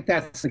don't think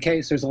that's the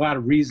case. There's a lot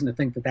of reason to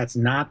think that that's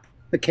not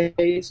the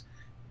case.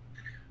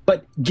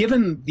 But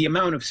given the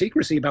amount of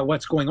secrecy about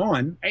what's going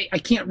on, I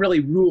can't really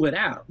rule it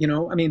out.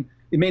 I mean,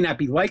 it may not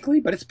be likely,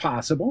 but it's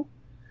possible.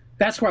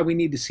 That's why we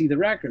need to see the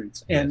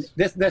records, and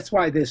that's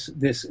why this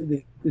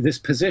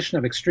position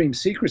of extreme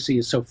secrecy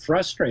is so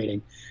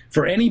frustrating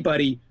for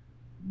anybody,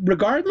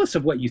 regardless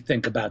of what you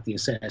think about the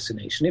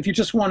assassination. If you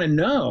just want to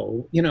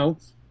know,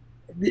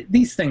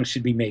 these things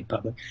should be made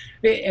public.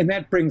 And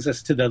that brings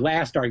us to the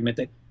last argument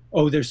that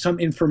there's some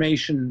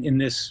information in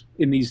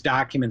these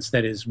documents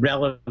that is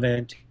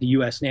relevant to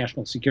U.S.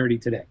 national security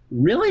today.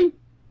 Really,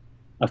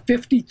 a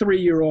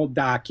 53-year-old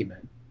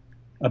document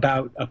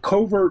about a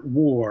covert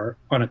war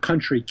on a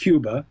country,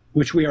 Cuba,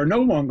 which we are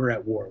no longer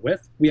at war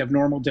with. We have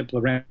normal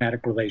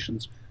diplomatic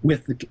relations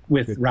with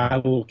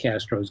Raul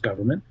Castro's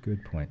government.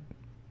 Good point.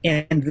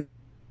 And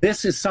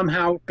this is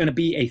somehow going to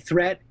be a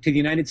threat to the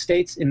United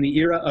States in the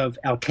era of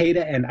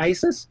Al-Qaeda and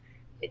ISIS.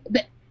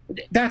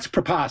 That's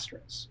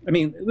preposterous. I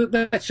mean,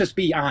 let's just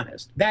be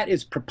honest. That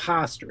is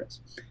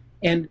preposterous.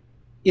 And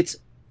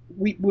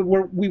we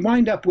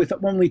wind up with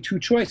only two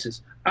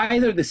choices.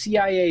 Either the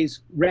CIA's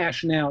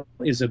rationale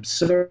is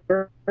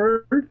absurd,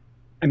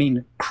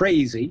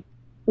 crazy,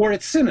 or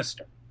it's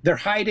sinister. They're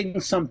hiding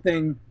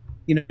something,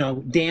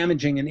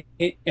 damaging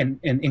and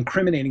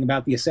incriminating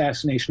about the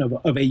assassination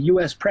of a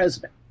U.S.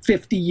 president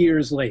 50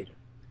 years later.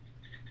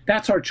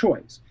 That's our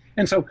choice.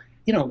 And so,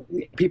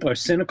 people are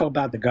cynical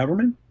about the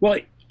government. Well,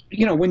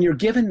 when you're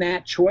given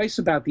that choice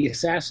about the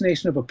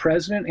assassination of a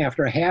president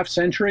after a half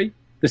century,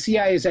 the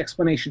CIA's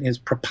explanation is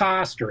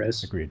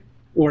preposterous. Agreed.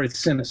 Or it's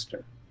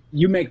sinister.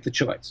 You make the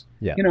choice.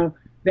 Yeah.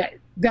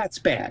 That's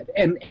bad.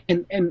 And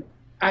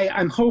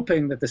I'm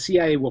hoping that the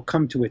CIA will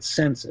come to its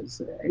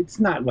senses. It's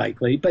not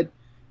likely, but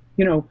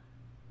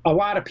a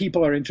lot of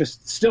people are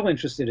still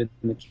interested in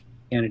the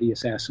Kennedy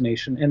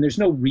assassination, and there's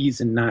no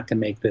reason not to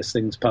make this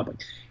things public.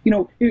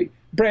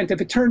 Brent,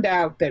 if it turned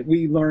out that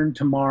we learned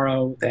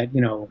tomorrow that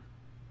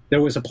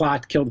there was a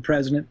plot to kill the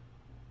president,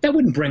 that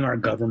wouldn't bring our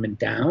government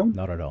down.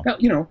 Not at all.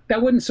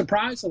 That wouldn't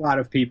surprise a lot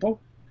of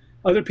people.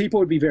 Other people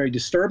would be very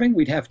disturbing.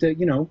 We'd have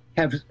to,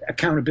 have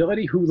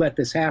accountability. Who let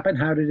this happen?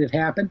 How did it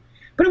happen?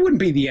 But it wouldn't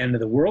be the end of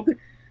the world.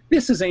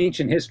 This is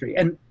ancient history,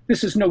 and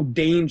this is no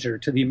danger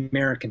to the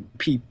American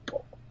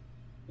people.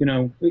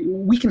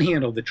 We can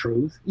handle the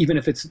truth, even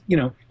if it's,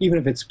 even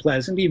if it's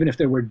pleasant, even if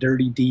there were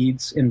dirty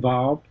deeds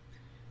involved.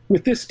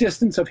 With this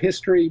distance of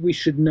history, we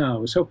should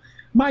know. So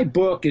my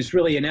book is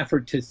really an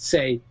effort to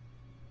say,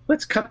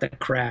 let's cut the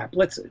crap.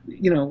 Let's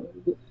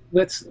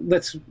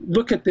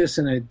look at this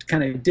in a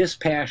kind of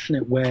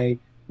dispassionate way.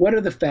 What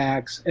are the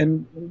facts,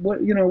 and what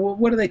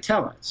do they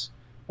tell us?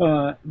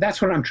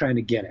 That's what I'm trying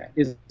to get at.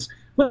 Is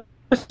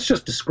let's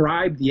just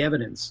describe the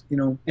evidence,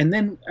 and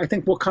then I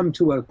think we'll come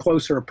to a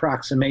closer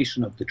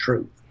approximation of the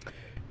truth.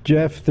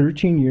 Jeff,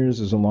 13 years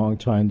is a long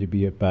time to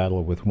be at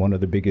battle with one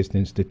of the biggest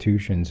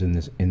institutions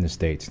in the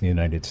States, the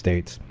United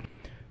States.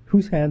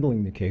 Who's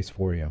handling the case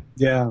for you?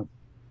 Yeah.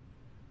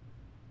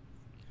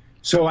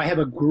 So I have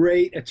a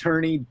great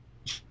attorney,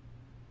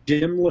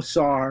 Jim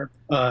Lassar,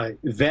 a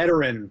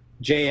veteran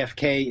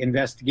JFK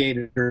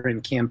investigator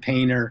and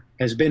campaigner,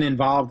 has been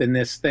involved in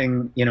this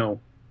thing,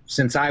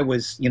 since I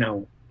was,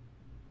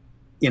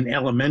 in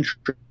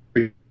elementary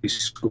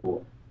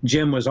school.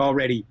 Jim was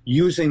already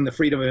using the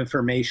Freedom of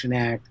Information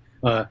Act,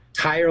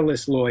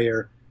 tireless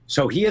lawyer.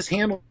 So he has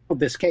handled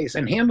this case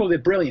and handled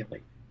it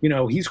brilliantly.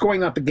 he's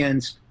going up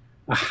against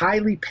a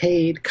highly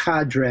paid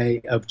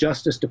cadre of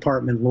Justice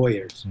Department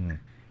lawyers.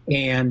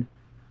 And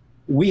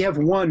we have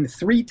won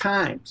 3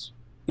 times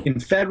in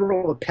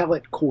federal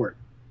appellate court.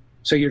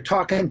 So you're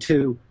talking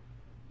to,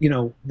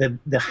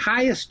 the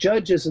highest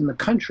judges in the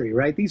country,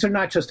 right? These are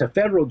not just a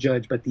federal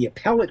judge, but the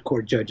appellate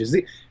court judges.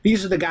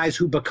 These are the guys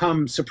who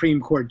become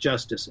Supreme Court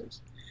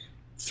justices.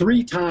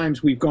 3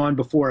 times we've gone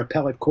before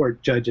appellate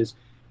court judges.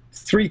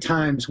 3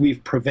 times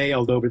we've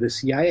prevailed over the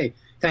CIA,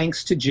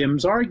 thanks to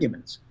Jim's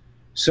arguments.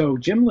 So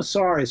Jim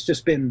Lessar has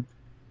just been,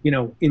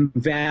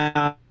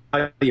 invaluable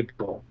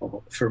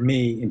for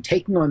me in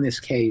taking on this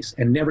case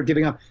and never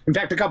giving up. In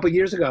fact, a couple of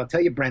years ago, I'll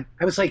tell you, Brent,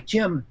 I was like,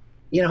 Jim,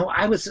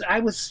 I was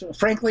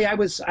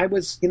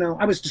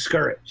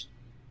discouraged.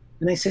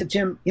 And I said,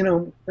 Jim,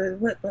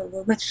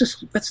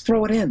 let's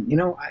throw it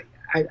in.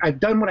 I've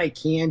done what I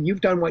can.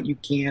 You've done what you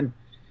can.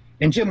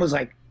 And Jim was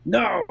like,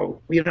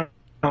 no, we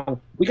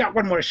got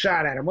one more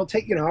shot at him. We'll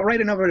take, I'll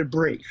write another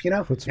brief,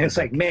 And it's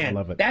like, man,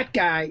 that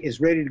guy is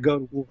ready to go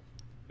to war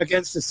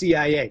against the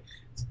CIA.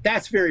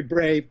 That's very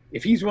brave.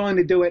 If he's willing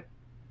to do it,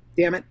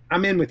 damn it,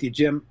 I'm in with you,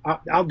 Jim.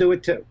 I'll do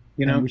it too.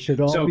 And we should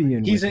all be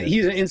in with it.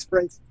 He's an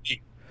inspiration to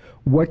me.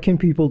 What can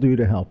people do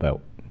to help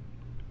out?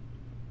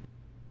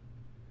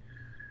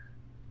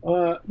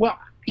 Well,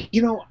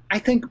 I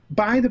think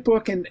buy the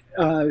book and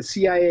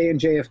CIA and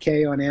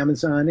JFK on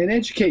Amazon and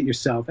educate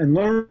yourself and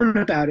learn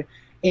about it.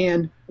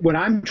 And what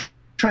I'm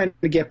trying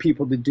to get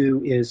people to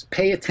do is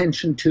pay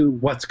attention to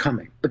what's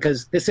coming,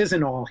 because this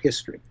isn't all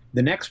history.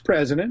 The next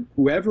president,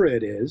 whoever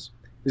it is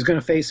going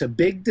to face a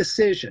big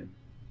decision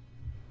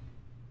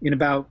in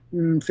about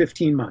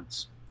 15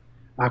 months.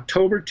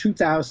 October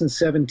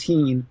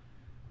 2017,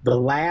 the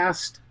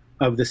last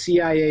of the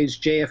CIA's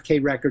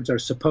JFK records are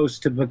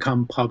supposed to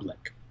become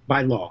public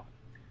by law.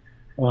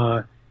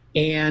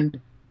 And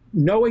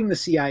knowing the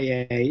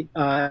CIA,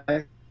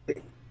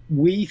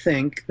 we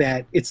think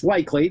that it's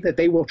likely that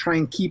they will try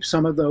and keep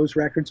some of those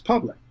records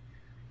public.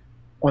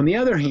 On the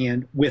other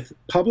hand, with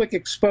public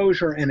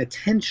exposure and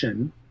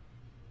attention,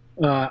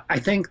 I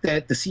think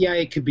that the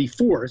CIA could be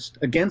forced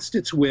against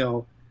its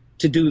will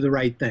to do the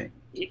right thing,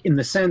 in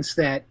the sense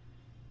that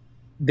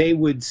they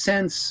would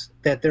sense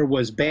that there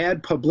was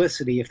bad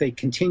publicity if they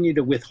continue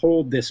to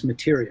withhold this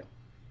material,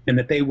 and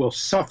that they will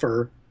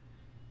suffer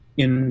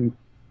in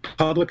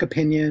public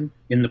opinion,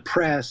 in the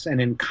press,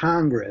 and in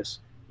Congress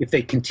if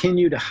they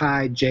continue to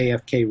hide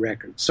JFK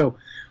records. So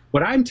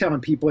what I'm telling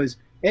people is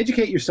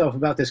educate yourself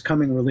about this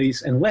coming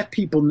release and let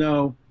people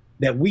know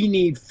that we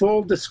need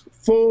full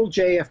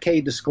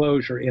JFK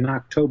disclosure in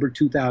October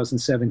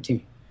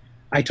 2017.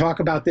 I talk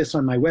about this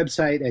on my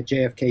website at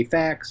JFK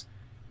Facts.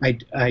 I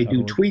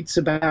do tweets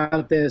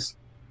about this.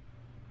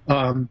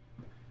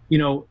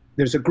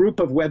 There's a group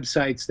of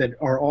websites that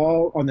are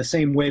all on the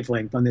same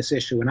wavelength on this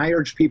issue, and I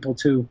urge people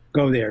to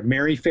go there.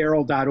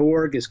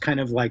 maryfarrell.org is kind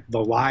of like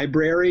the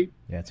library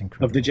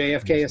of the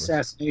JFK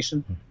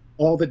assassination.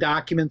 All the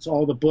documents,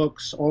 all the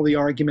books, all the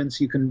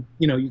arguments, you can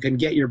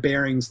get your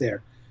bearings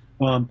there.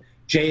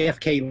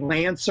 JFK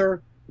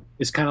Lancer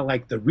is kind of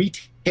like the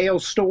retail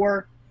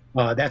store.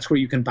 That's where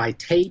you can buy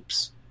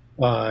tapes.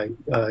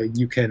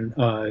 You can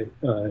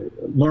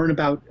learn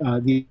about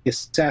the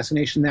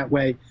assassination that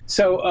way.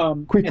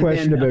 So, quick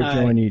question about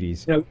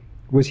Joanides.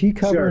 Was he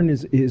covering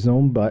his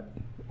own butt,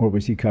 or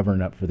was he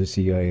covering up for the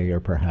CIA, or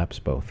perhaps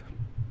both?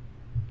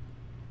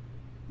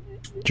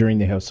 During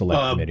the House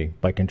Select Committee,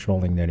 by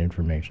controlling that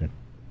information?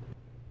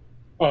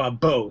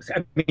 Both.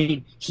 I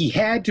mean, he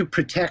had to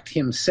protect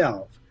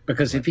himself,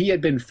 because if he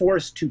had been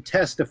forced to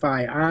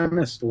testify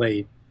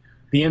honestly,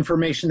 the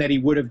information that he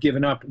would have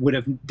given up would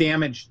have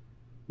damaged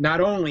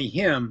not only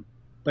him,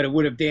 but it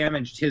would have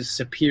damaged his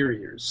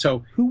superiors.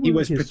 So he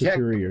was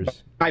protected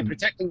by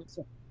protecting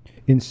himself.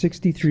 In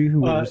 '63,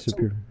 who was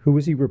superior? Who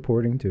was he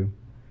reporting to?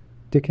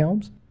 Dick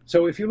Helms?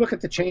 So if you look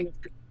at the chain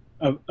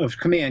of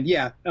command,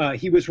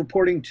 he was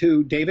reporting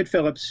to David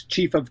Phillips,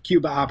 chief of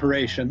Cuba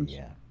operations,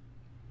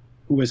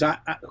 who was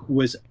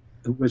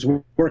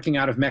working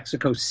out of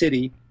Mexico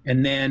City,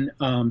 and then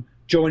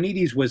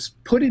Joanides was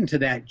put into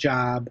that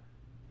job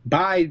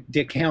by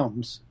Dick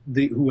Helms,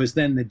 who was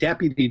then the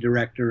deputy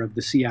director of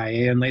the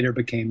CIA and later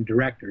became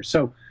director.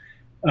 So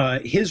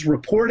his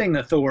reporting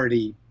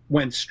authority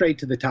went straight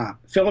to the top.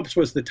 Phillips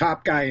was the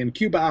top guy in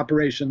Cuba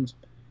operations.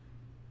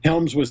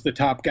 Helms was the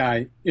top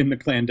guy in the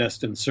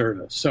clandestine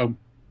service. So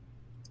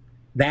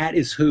that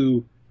is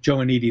who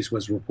Joanides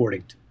was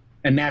reporting to.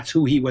 And that's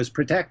who he was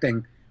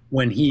protecting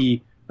when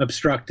he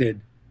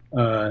obstructed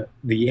the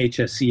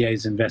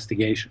HSCA's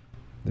investigation.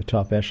 The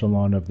top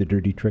echelon of the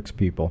dirty tricks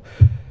people.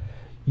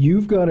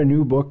 You've got a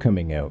new book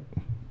coming out,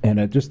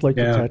 and I'd just like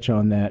to touch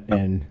on that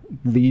and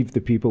leave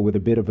the people with a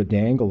bit of a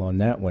dangle on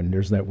that one.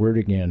 There's that word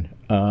again.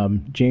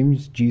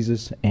 James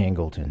Jesus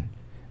Angleton.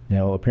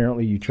 Now,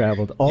 apparently you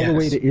traveled all the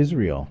way to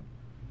Israel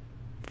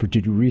to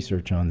do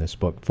research on this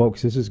book.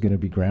 Folks, this is going to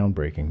be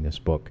groundbreaking, this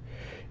book.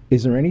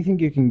 Is there anything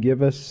you can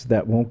give us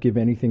that won't give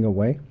anything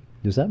away?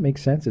 Does that make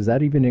sense? Is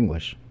that even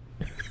English?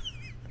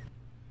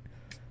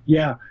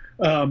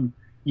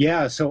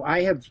 Yeah, so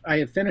I have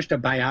finished a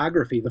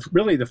biography,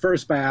 really the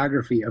first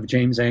biography of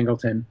James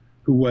Angleton,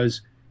 who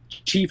was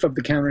chief of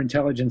the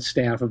counterintelligence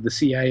staff of the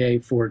CIA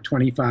for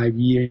 25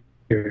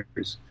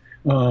 years.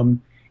 And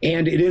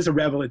it is a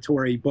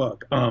revelatory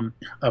book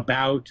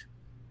about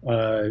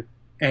Angleton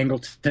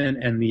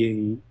and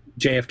the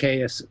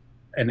JFK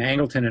and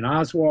Angleton and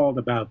Oswald,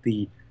 about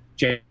the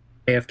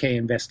JFK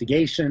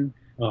investigation,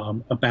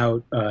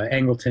 about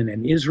Angleton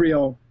and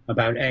Israel,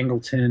 about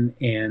Angleton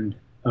and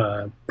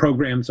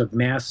programs of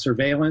mass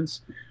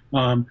surveillance.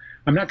 I'm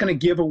not going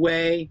to give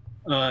away,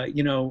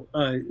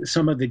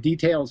 some of the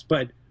details,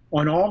 but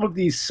on all of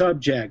these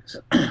subjects,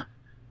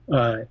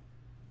 the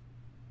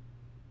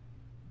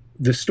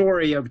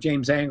story of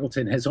James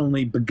Angleton has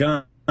only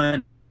begun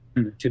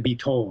to be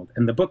told.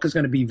 And the book is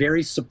going to be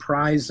very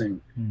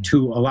surprising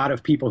to a lot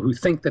of people who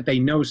think that they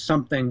know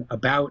something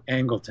about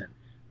Angleton.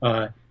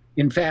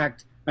 In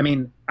fact, I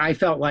mean, I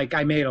felt like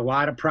I made a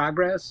lot of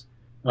progress,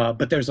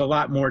 but there's a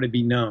lot more to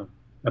be known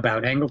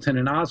about Angleton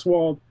and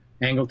Oswald,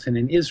 Angleton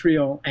and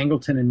Israel,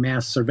 Angleton and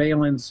mass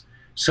surveillance.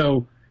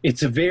 So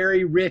it's a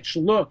very rich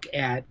look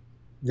at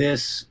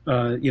this,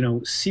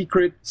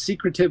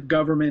 secretive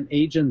government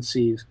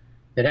agencies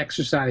that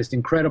exercised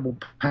incredible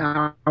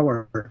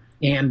power,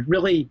 and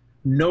really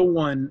no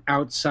one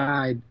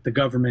outside the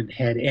government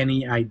had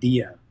any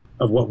idea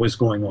of what was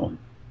going on.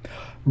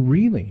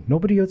 Really?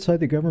 Nobody outside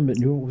the government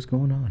knew what was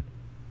going on?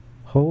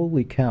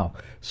 Holy cow.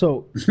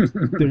 So,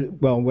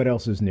 well, what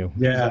else is new?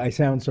 Yeah. I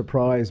sound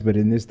surprised, but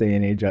in this day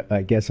and age,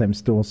 I guess I'm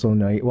still so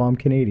naive. Well, I'm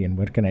Canadian.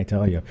 What can I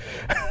tell you?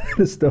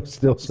 This stuff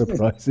still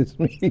surprises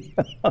me.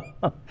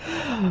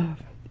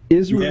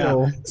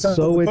 Israel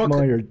so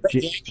admired.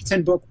 The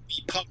Angleton book will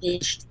be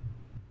published.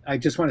 I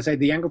just want to say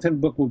the Angleton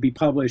book will be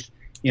published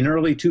in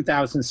early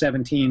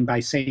 2017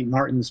 by St.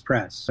 Martin's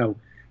Press. So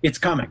it's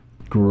coming.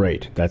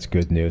 Great. That's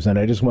good news. And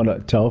I just want to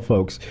tell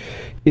folks,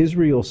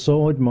 Israel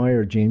so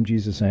admired James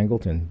Jesus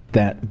Angleton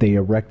that they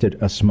erected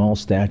a small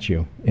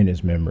statue in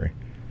his memory.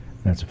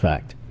 That's a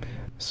fact.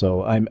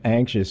 So I'm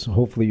anxious.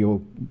 Hopefully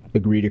you'll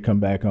agree to come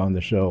back on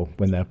the show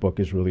when that book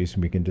is released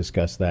and we can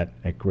discuss that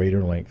at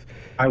greater length.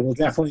 I will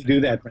definitely do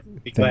that.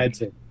 Be glad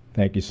to.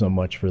 Thank you so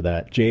much for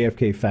that.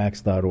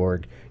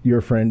 JFKFacts.org, your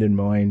friend and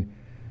mine,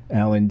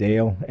 Alan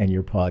Dale, and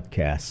your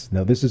podcasts.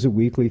 Now, this is a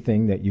weekly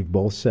thing that you've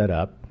both set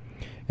up.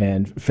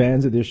 And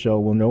fans of this show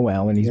will know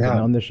Alan. He's been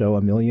on the show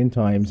a million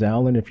times.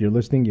 Alan, if you're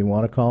listening, you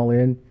want to call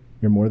in,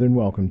 you're more than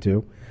welcome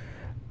to.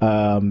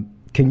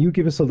 Can you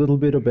give us a little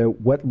bit about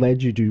what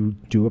led you to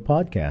do a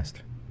podcast?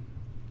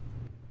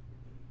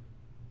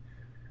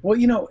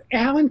 Well,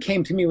 Alan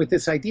came to me with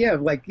this idea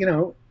of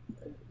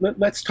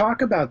let's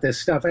talk about this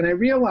stuff. And I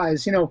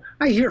realized,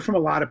 I hear from a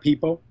lot of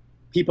people.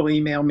 People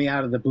email me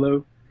out of the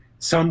blue,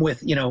 some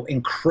with,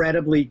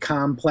 incredibly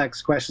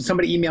complex questions.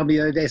 Somebody emailed me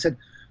the other day, said,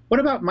 what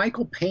about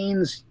Michael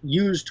Payne's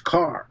used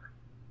car?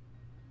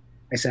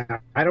 I said,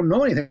 I don't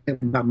know anything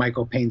about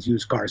Michael Payne's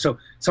used car. So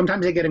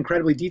sometimes I get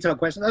incredibly detailed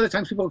questions. Other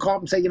times people call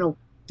up and say,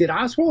 did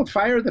Oswald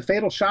fire the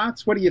fatal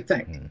shots? What do you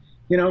think?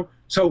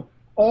 So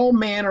all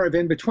manner of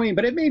in between.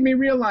 But it made me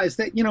realize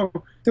that,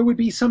 there would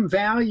be some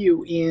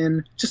value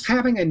in just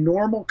having a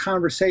normal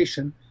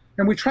conversation.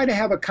 And we try to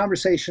have a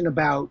conversation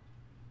about,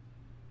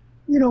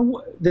 the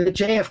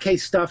JFK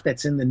stuff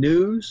that's in the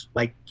news.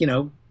 Like,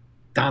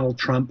 Donald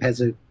Trump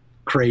has a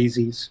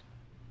crazy,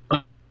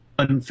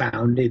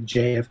 unfounded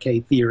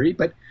JFK theory,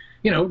 but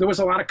there was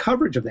a lot of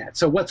coverage of that.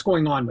 So what's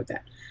going on with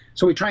that?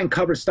 So we try and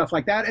cover stuff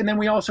like that, and then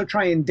we also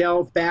try and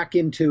delve back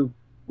into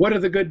what are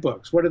the good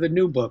books, what are the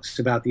new books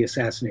about the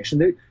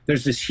assassination.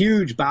 There's this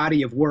huge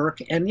body of work,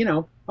 and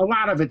a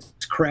lot of it's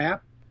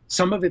crap,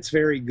 some of it's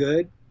very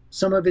good,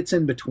 some of it's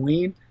in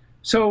between.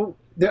 So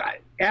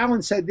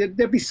Alan said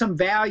there'd be some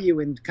value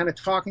in kind of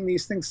talking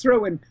these things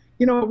through, and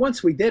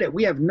once we did it,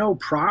 we have no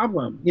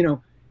problem.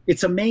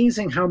 It's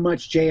amazing how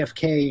much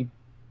JFK,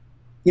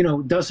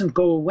 doesn't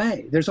go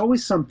away. There's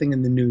always something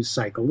in the news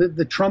cycle.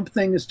 The Trump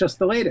thing is just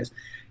the latest.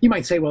 You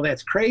might say, well,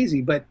 that's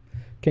crazy, but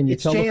can you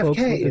tell JFK. The folks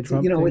what the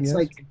Trump thing it's is?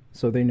 like,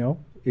 so they know?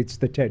 It's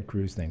the Ted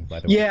Cruz thing, by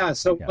the way. Yeah.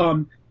 So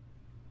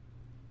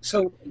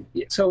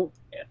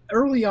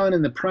early on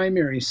in the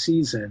primary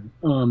season,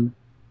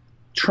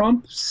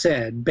 Trump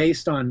said,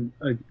 based on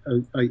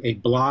a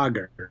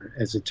blogger,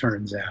 as it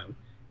turns out,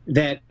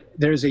 that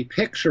there's a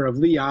picture of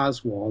Lee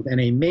Oswald, and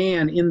a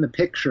man in the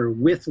picture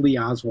with Lee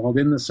Oswald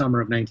in the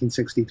summer of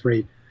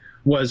 1963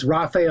 was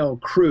Rafael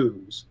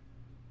Cruz,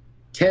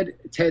 Ted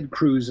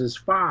Cruz's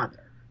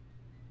father.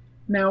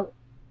 Now,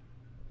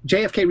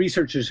 JFK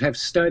researchers have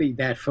studied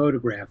that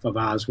photograph of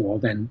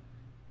Oswald, and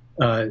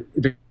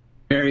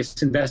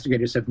various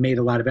investigators have made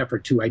a lot of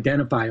effort to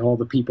identify all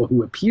the people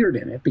who appeared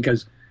in it,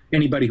 because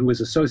anybody who was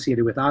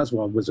associated with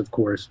Oswald was, of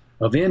course,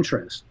 of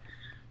interest.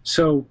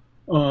 So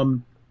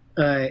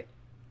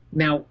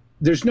now,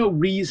 there's no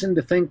reason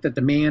to think that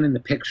the man in the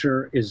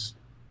picture is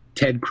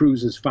Ted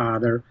Cruz's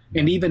father.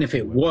 And even if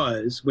it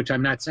was, which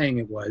I'm not saying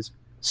it was,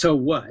 so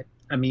what?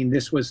 I mean,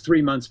 this was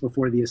 3 months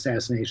before the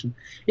assassination.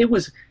 It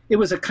was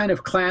a kind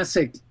of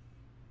classic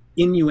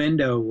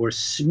innuendo or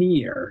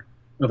smear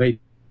of a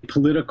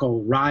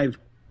political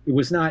rival. It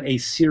was not a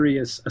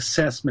serious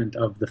assessment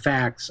of the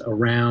facts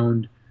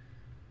around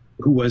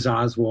who was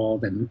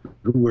Oswald and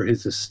who were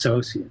his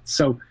associates.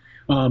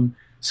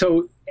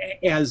 So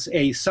as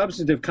a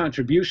substantive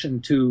contribution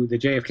to the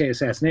JFK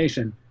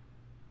assassination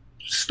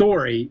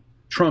story,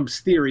 Trump's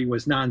theory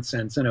was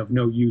nonsense and of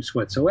no use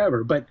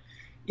whatsoever. But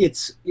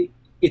it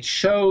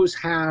shows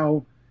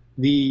how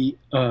the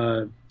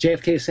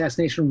JFK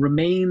assassination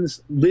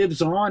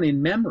lives on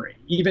in memory,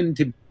 even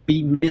to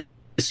be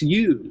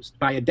misused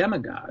by a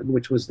demagogue,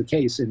 which was the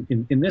case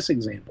in this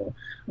example.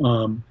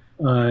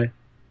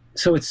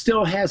 So it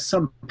still has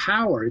some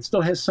power. It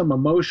still has some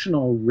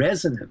emotional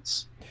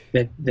resonance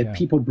that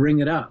people bring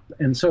it up.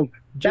 And so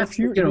that's,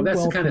 that's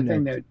the kind of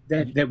thing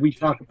that we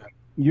talk about.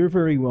 You're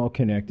very well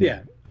connected.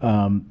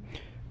 Yeah.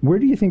 Where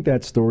do you think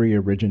that story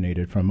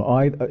originated from?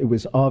 It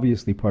was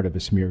obviously part of a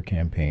smear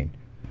campaign.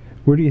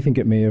 Where do you think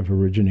it may have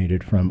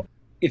originated from?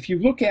 If you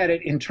look at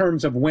it in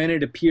terms of when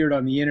it appeared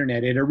on the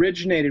internet, it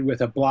originated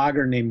with a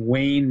blogger named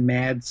Wayne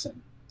Madsen.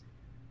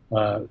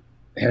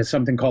 Has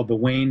something called the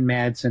Wayne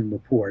Madsen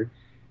Report.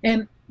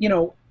 And,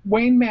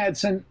 Wayne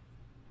Madsen,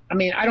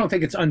 I don't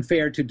think it's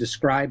unfair to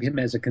describe him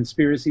as a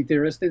conspiracy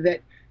theorist.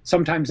 That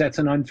sometimes that's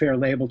an unfair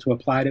label to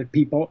apply to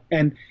people.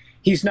 And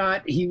he's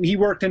not, he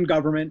worked in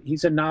government.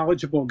 He's a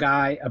knowledgeable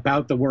guy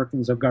about the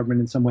workings of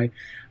government in some way.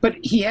 But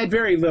he had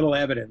very little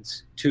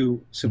evidence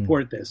to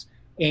support this.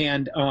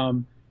 And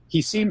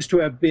he seems to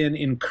have been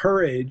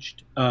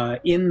encouraged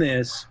in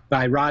this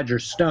by Roger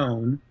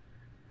Stone,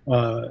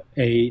 a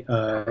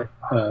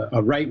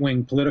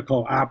right-wing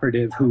political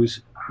operative who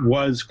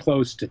was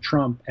close to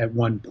Trump at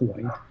one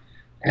point.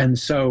 And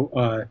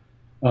so,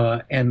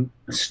 and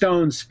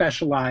Stone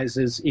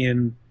specializes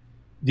in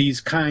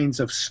these kinds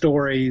of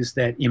stories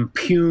that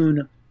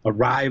impugn a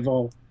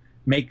rival,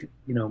 make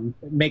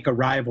a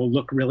rival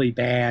look really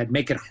bad,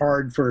 make it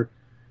hard for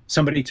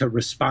somebody to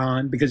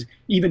respond, because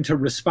even to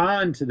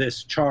respond to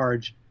this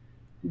charge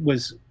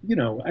was,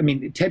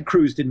 Ted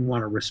Cruz didn't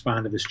want to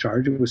respond to this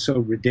charge. It was so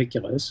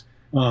ridiculous.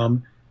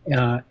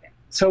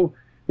 So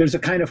there's a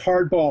kind of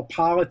hardball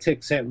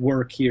politics at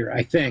work here,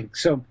 I think.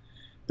 So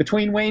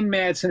between Wayne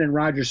Madsen and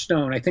Roger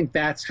Stone, I think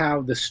that's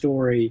how the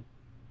story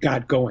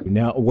got going.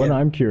 Now, what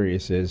I'm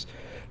curious is,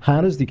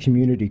 how does the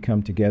community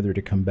come together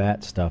to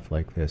combat stuff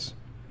like this?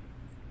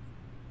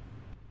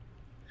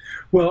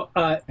 Well,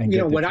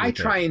 what I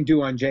try and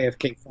do on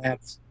JFK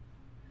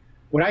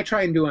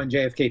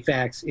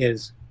Facts,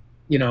 is,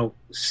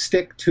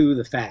 stick to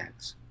the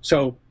facts.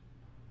 So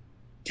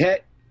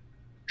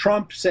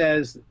Trump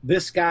says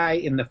this guy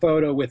in the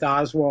photo with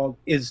Oswald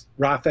is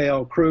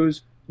Rafael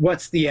Cruz.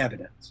 What's the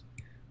evidence?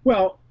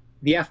 Well,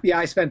 the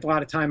FBI spent a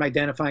lot of time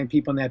identifying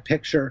people in that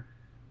picture.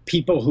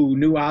 People who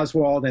knew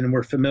Oswald and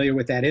were familiar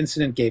with that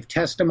incident gave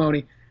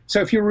testimony.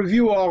 So if you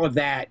review all of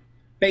that,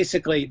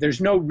 basically,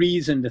 there's no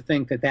reason to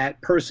think that that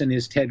person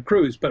is Ted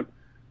Cruz, but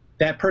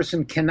that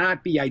person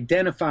cannot be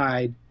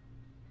identified,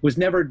 was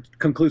never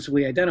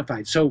conclusively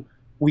identified. So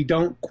we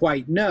don't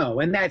quite know.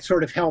 And that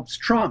sort of helps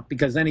Trump,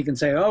 because then he can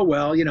say, oh,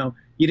 well, you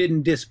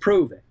didn't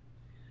disprove it.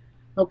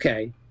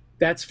 Okay,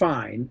 that's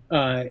fine.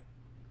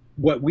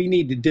 What we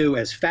need to do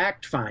as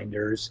fact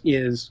finders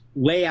is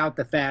lay out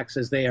the facts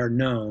as they are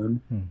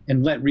known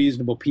and let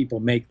reasonable people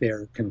make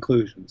their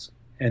conclusions.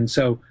 And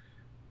so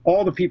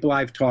all the people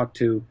I've talked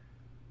to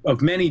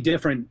of many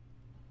different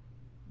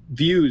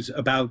views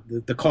about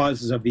the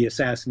causes of the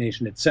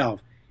assassination itself,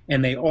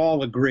 and they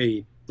all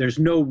agree there's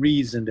no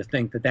reason to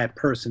think that that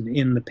person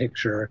in the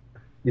picture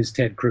is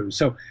Ted Cruz.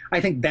 So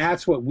I think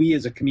that's what we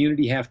as a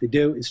community have to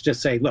do, is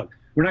just say, look,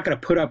 we're not going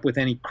to put up with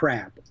any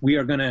crap. We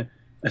are going to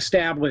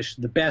establish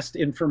the best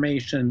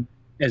information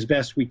as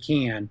best we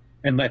can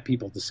and let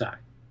people decide.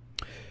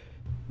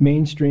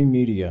 Mainstream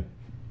media,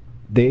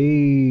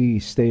 they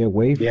stay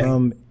away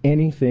from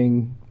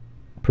anything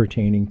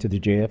pertaining to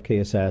the JFK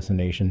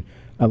assassination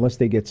unless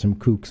they get some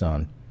kooks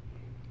on.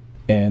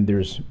 And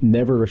there's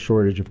never a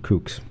shortage of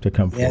kooks to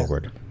come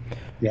forward.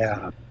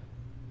 Yeah.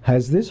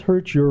 Has this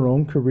hurt your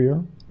own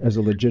career as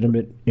a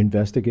legitimate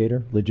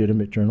investigator,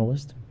 legitimate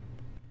journalist?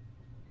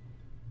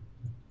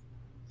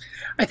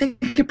 I think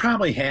it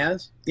probably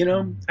has. There's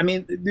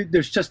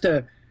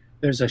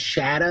a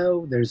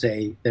shadow, there's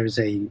a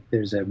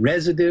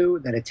residue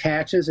that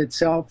attaches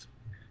itself,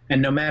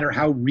 and no matter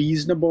how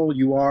reasonable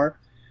you are,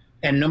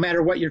 and no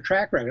matter what your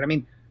track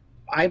record.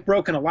 I've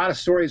broken a lot of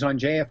stories on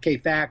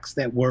JFK Facts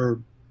that were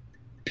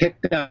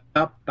picked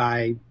up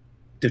by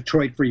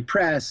Detroit Free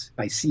Press,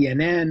 by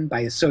CNN,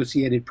 by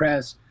Associated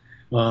Press.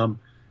 My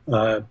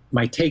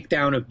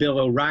takedown of Bill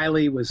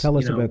O'Reilly was tell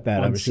us about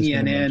that. On I was CNN. Just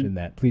going to mention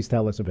that. Please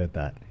tell us about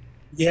that.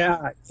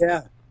 Yeah.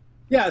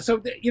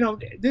 So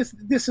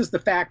this is the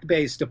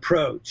fact-based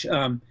approach.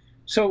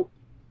 Bill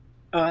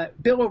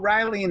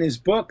O'Reilly in his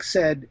book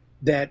said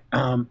that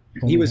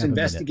he was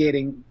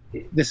investigating.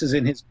 This is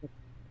in his book.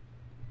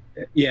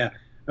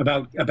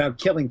 About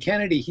killing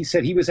Kennedy. He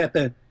said he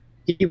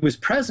was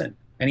present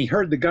and he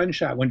heard the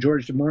gunshot when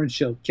George de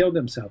Mohrenschildt killed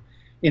himself.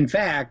 In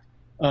fact,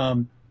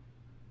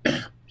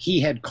 he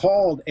had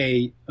called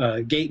a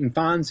Gaten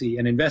Fonzie,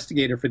 an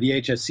investigator for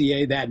the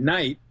HSCA that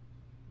night,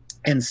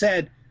 and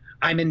said,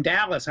 I'm in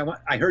Dallas.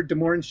 I heard de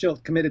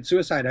Mohrenschildt committed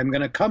suicide. I'm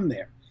going to come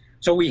there.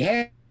 So we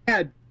had,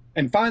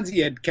 and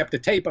Fonzie had kept a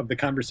tape of the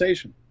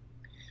conversation.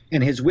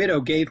 And his widow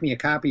gave me a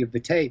copy of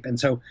the tape. And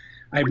so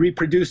I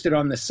reproduced it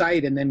on the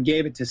site and then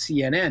gave it to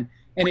CNN.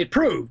 And it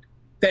proved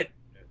that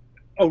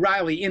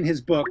O'Reilly, in his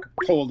book,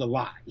 told a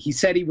lie. He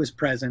said he was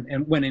present,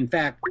 and when in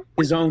fact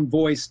his own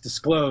voice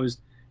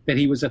disclosed that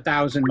he was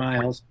 1,000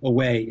 miles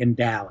away in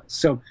Dallas.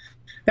 So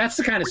that's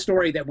the kind of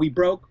story that we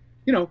broke.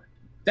 You know,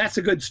 that's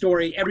a good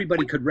story.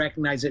 Everybody could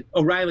recognize it.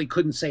 O'Reilly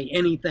couldn't say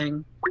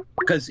anything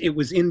because it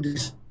was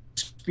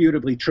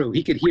indisputably true.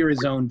 He could hear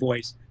his own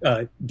voice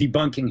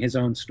debunking his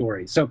own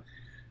story. So,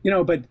 you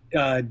know, but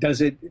has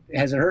it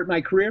hurt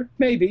my career?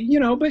 Maybe, you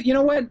know, but you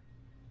know what?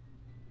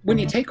 When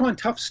you take on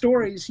tough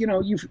stories, you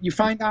know, you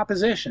find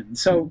opposition.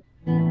 So,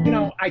 you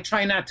know, I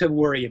try not to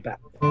worry about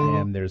it.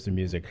 And there's the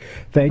music.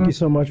 Thank you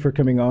so much for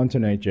coming on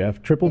tonight,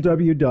 Jeff.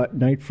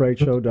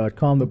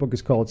 www.nightfrightshow.com. The book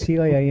is called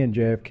CIA and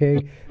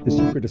JFK, The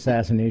Secret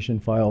Assassination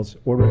Files.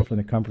 Order it from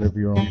the comfort of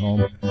your own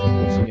home.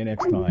 We'll see you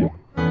next time.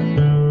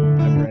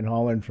 I'm Brent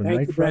Holland from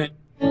Night Fright.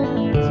 See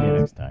you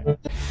next time.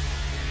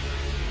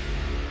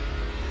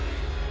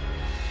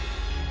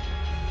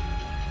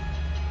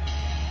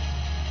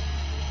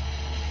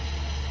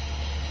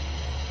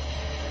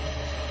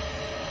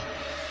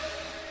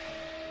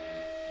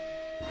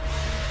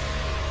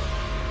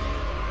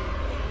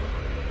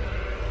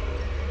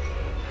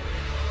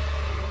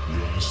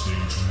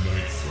 Listening to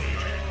Night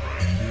Fright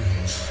and your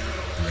host,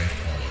 Brent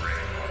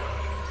Holland.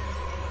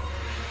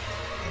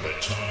 The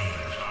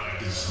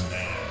time is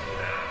now.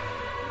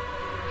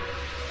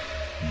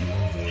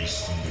 Your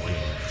voice on the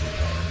guard for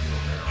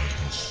paranormal and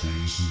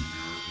conspiracy.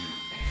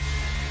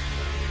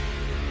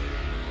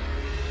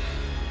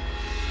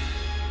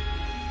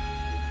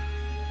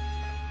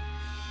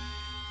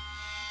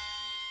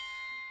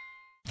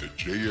 The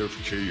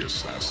JFK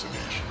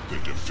Assassination, the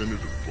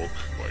definitive book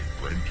by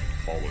Brent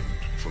Holland.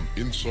 From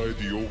inside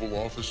the Oval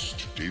Office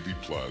to Daily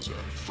Plaza,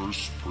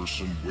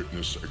 first-person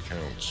witness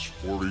accounts.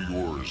 Order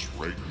yours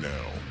right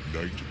now.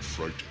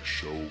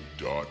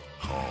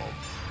 NightFrightShow.com.